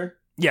Vasilius' turn?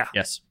 Yeah.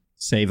 Yes.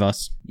 Save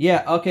us.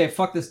 Yeah, okay,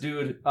 fuck this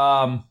dude.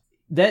 That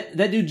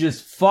dude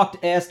just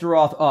fucked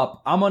Astaroth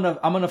up. I'm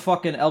gonna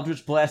fucking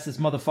Eldritch Blast this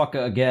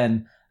motherfucker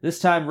again. This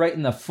time right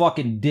in the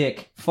fucking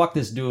dick. Fuck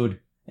this dude.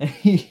 And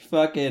he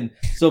fucking...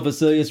 So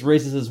Vasilius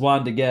raises his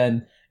wand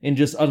again and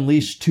just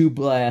unleashed 2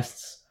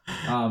 blasts.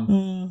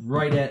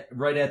 Right at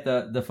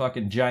the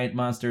fucking giant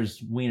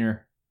monster's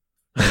wiener.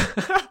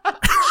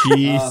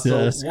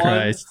 Jesus So one-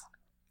 Christ.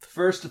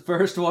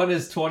 First one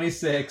is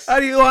 26. How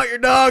do you want your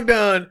dog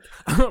done?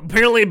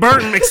 Apparently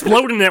Burton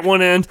exploding at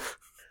one end.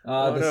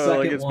 Oh, The no, second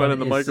like it's one been in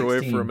the is microwave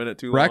 16. for a minute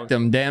too long. Wrecked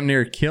him. Damn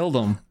near killed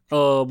him.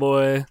 Oh,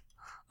 boy.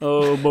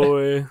 Oh,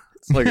 boy.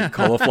 It's like a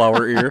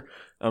cauliflower ear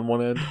on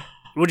one end.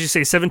 What'd you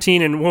say,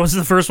 17, and what was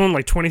the first one,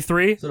 like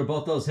 23? So do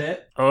both those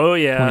hit? Oh,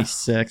 yeah.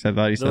 26, I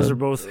thought he said. Those are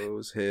both...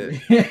 Those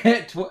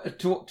hit.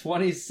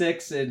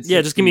 26 and 16.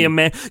 Yeah, just give me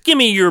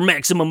your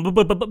maximum.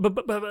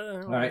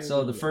 All right,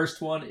 so the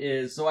first one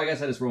is... So I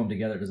guess I just roll them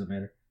together. Doesn't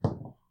matter.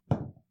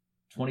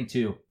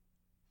 22.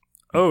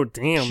 Oh,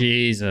 damn.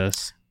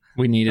 Jesus.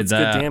 We needed That's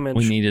good that. damage.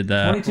 We needed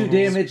that. 22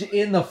 damage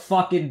in the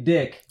fucking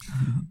dick.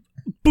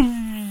 Boo.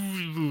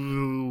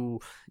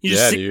 You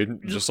just Yeah, see,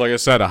 dude. Just like I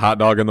said, a hot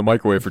dog in the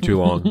microwave for too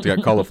long. It's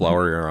got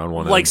cauliflower ear on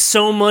one like end.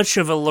 so much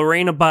of a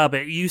Lorena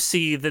Bobbitt, you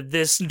see that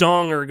this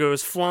donger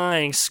goes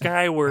flying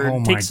skyward, Oh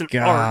my takes an arc.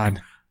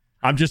 God.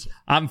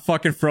 I'm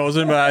fucking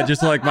frozen, but I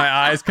just like my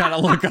eyes kind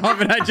of look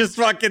up and I just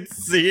fucking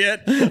see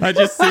it. I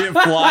just see it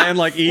flying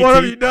like ET. What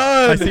have you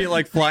done? I see it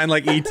like flying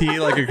like ET,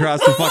 like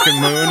across the fucking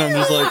moon. I'm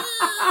just like,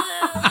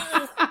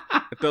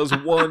 It does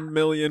 1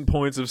 million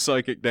points of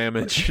psychic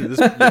damage. This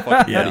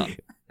fucking Yeah. idiot.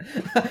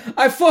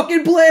 I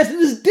fucking blasted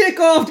his dick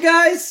off,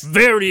 guys!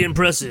 Very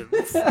impressive.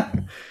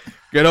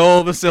 Good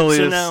old Vasilius.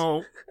 So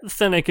now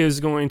Fennec is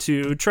going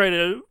to try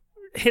to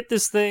hit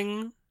this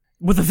thing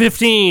with a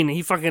 15.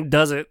 He fucking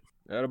does it.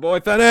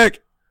 Attaboy, Fennec.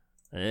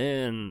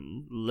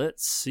 And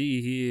let's see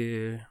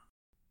here.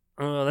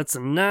 That's a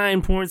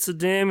 9 points of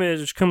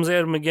damage. Comes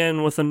at him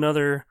again with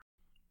another.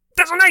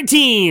 That's a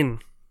 19.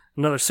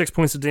 Another 6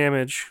 points of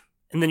damage.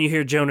 And then you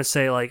hear Jonas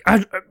say, like,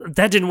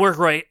 that didn't work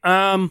right.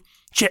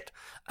 Shit.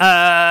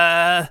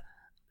 I'm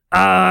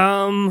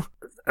out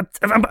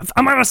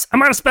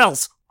of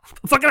spells.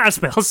 I'm fucking out of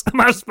spells. I'm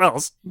out of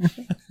spells.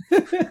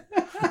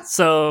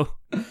 So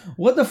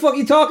What the fuck are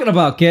you talking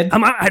about, kid?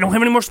 I don't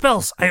have any more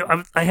spells.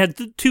 I had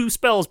 2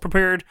 spells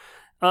prepared.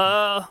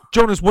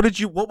 Jonas,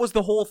 what was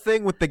the whole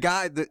thing with the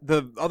guy,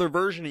 the other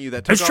version of you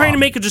that took I was trying to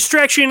off? make a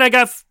distraction. I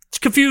got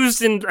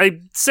confused and I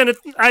sent it.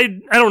 I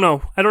don't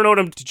know. I don't know what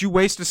I'm. Did you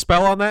waste a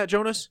spell on that,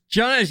 Jonas?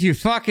 Jonas, you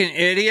fucking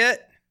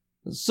idiot.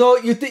 So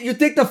you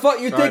think the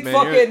fuck you All right, think man,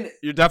 fucking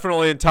you're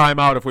definitely in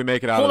timeout if we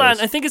make it out Hold of on.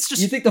 this. I think it's just.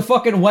 you think the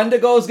fucking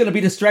Wendigo is gonna be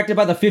distracted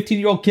by the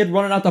 15-year-old kid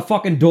running out the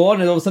fucking door,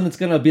 and all of a sudden it's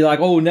gonna be like,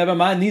 oh, never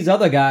mind these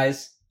other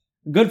guys.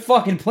 Good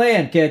fucking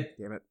plan, kid.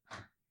 Damn it,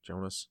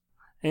 Jonas.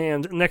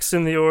 And next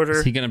in the order,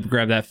 Is he gonna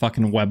grab that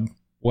fucking web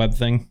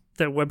thing?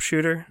 that web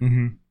shooter.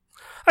 Mm-hmm.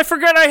 I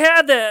forgot I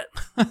had that.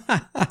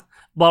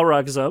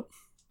 Balrog is up.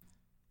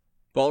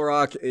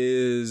 Balrog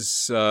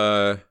is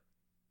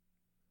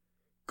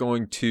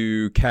going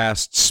to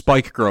cast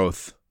Spike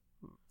Growth.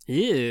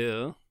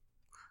 Ew.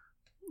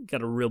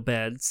 Got a real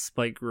bad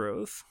spike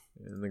growth.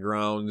 And the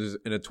ground is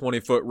in a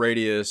 20-foot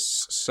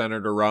radius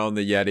centered around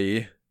the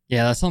Yeti.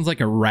 Yeah, that sounds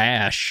like a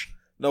rash.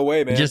 No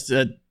way, man. Just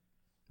I'm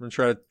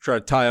gonna try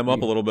to tie him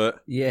up a little bit.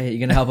 Yeah, you're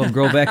gonna help him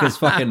grow back his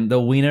fucking the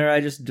wiener I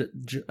just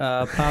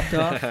popped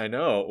off. I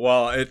know.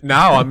 Well,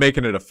 now I'm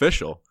making it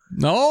official.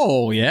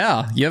 no,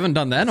 yeah, you haven't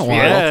done that in a while.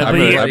 Yeah, Tie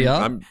but everybody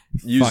up. I'm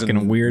using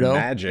Fucking weirdo.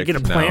 magic. You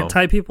get a plant now.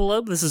 tie people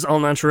up? This is all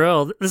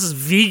natural. This is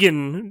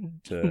vegan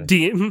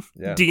D&D,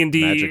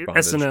 magic bondage.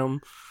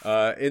 S&M.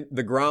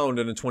 The ground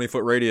in a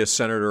 20-foot radius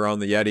centered around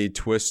the Yeti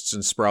twists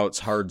and sprouts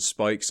hard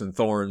spikes and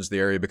thorns. The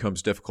area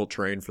becomes difficult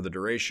terrain for the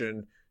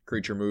duration.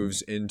 Creature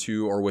moves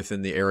into or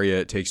within the area.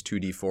 It takes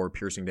 2d4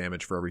 piercing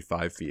damage for every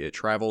 5 feet it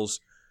travels.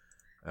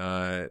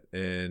 And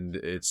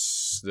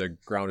the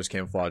ground is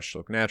camouflaged to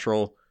look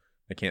natural.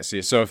 I can't see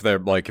it. So if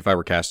I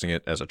were casting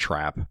it as a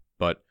trap,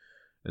 but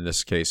in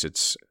this case,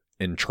 it's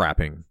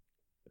entrapping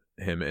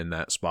him in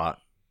that spot.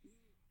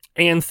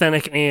 And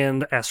Fennec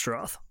and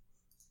Astaroth.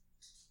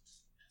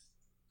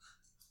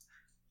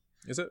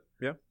 Is it?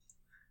 Yeah.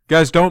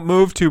 Guys, don't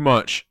move too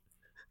much.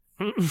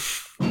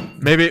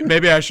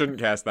 Maybe I shouldn't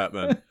cast that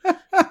then.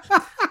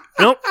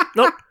 Nope.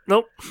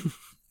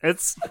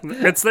 It's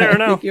there I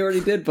now. think you already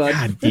did, bud.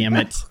 God damn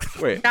it!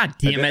 Wait. God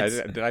damn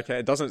it! Did I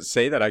it doesn't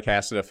say that I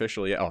cast it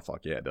officially yet. Oh,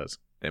 fuck. Yeah, it does.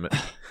 Damn it.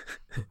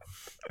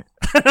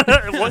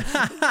 What?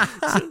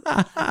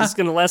 It's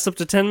going to last up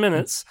to 10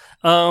 minutes.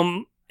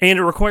 And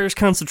it requires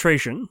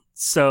concentration.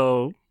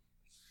 So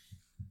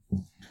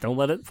don't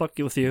let it fuck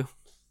with you.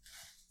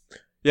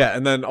 Yeah,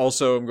 and then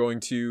also I'm going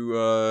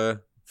to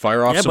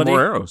fire off some buddy.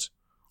 more arrows.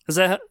 Is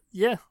that...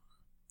 Yeah.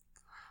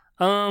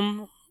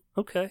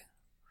 Okay.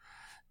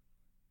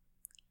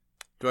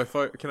 Do I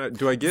fire?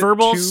 Do I get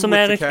Verbal, two with the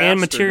somatic, cast, and or do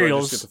I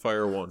materials. just get to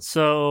fire one?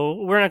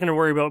 So we're not going to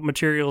worry about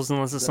materials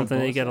unless it's Is that a something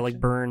that you bonus got to action?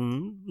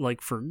 burn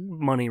for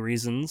money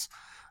reasons.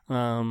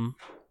 But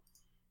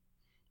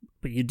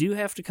you do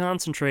have to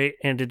concentrate,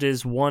 and it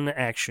is one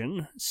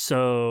action.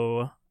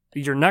 So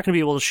you're not going to be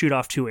able to shoot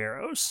off 2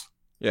 arrows.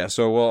 Yeah,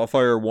 so I'll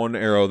fire one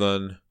arrow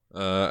then,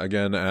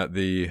 again at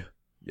the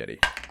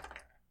Yeti.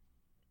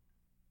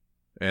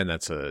 And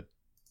that's a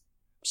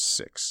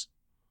 6.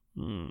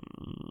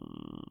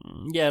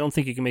 Yeah, I don't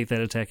think you can make that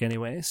attack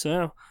anyway.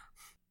 So,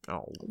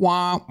 Oh,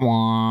 Wah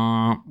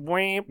wah.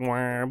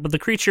 but the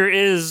creature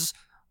is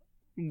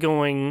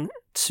going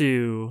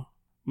to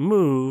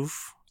move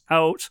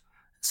out.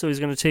 So he's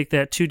going to take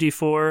that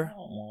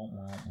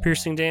 2d4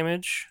 piercing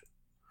damage.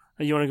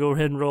 You want to go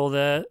ahead and roll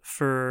that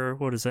for,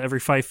 what is that, every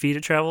 5 feet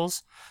it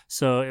travels?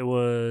 So it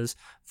was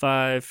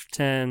 5,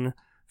 10,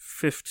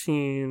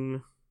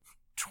 15,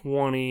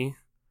 20,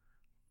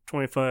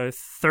 25,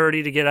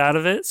 30 to get out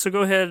of it. So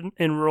go ahead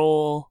and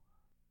roll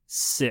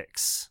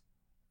 6.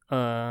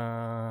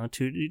 So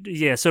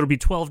it'll be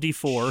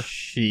 12d4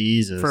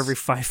 Jesus. for every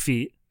 5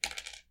 feet.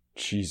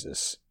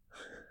 Jesus.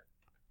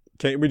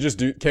 Can't you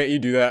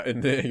do that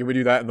can we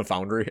do that in the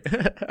foundry?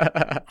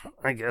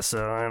 I guess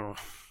so. I don't know.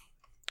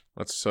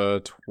 That's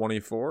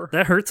 24.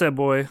 That hurts that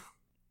boy.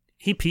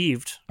 He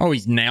peeved. Oh,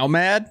 he's now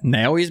mad?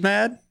 Now he's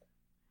mad?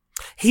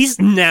 He's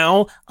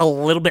now a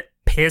little bit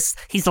pissed.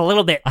 He's a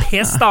little bit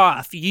pissed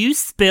off. You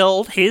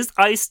spilled his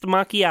iced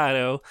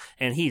macchiato,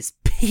 and he's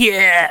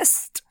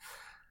pissed.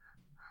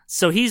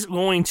 So he's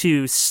going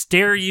to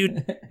stare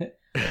you.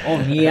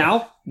 Oh,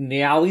 meow.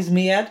 Meow, he's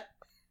mad.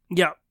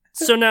 Yeah.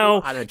 So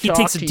now he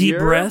takes a deep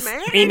breath,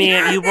 aiming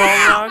at you,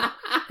 Balrog,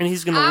 and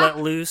he's going to let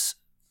loose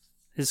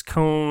his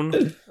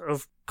cone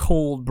of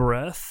cold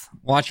breath.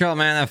 Watch out,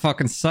 man. That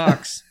fucking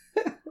sucks.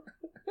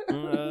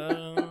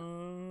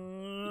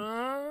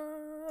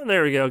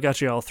 There we go.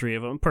 Got you all 3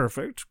 of them.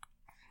 Perfect.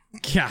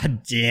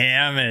 God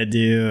damn it,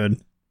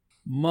 dude.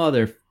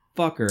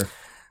 Motherfucker.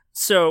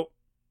 So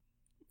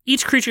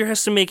each creature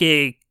has to make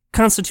a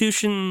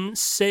Constitution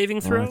saving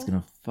Oh, throw. that's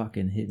gonna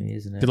fucking hit me,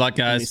 isn't it? Good luck,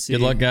 Let me guys. see.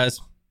 Good luck, guys.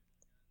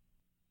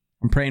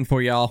 I'm praying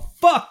for y'all.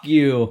 Fuck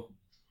you.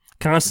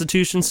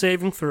 Constitution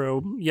saving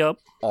throw. Yep.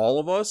 All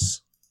of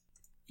us?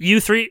 You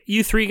three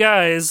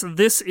guys.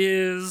 This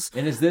is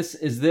And is this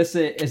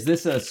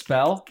a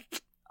spell?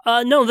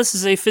 no, this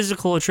is a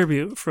physical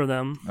attribute for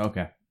them.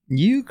 Okay.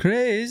 You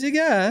crazy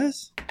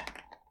guys.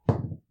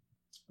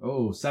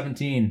 Oh,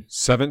 17.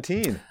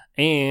 17.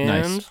 And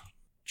Nice.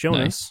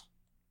 Jonas.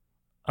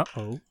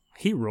 Uh-oh.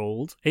 He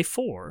rolled a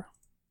 4.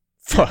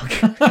 Fuck.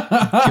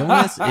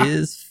 Jonas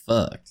is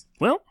fucked.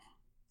 Well,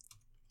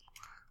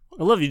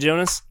 I love you,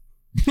 Jonas.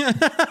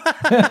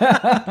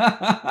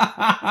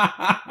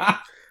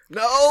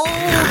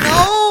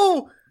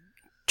 No!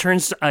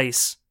 Turns to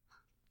ice.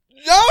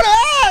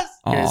 Jonas!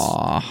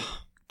 Aw.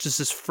 Just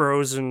this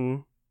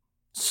frozen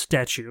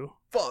statue.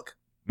 Fuck.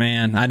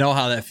 Man, I know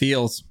how that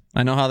feels.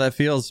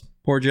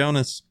 Poor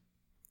Jonas.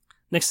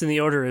 Next in the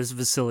order is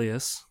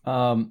Vasilius.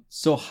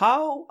 So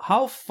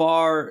how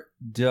far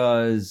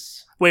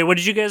does Wait, what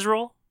did you guys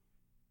roll?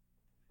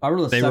 I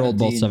rolled a They 17. rolled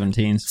both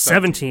 17s.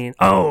 17.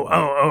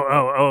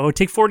 Oh.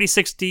 Take 40,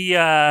 60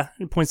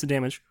 points of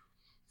damage.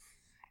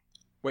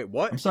 Wait,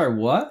 what? I'm sorry,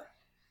 what?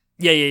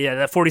 Yeah.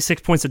 That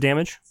 46 points of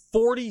damage.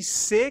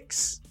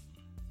 46?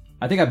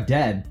 I think I'm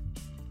dead.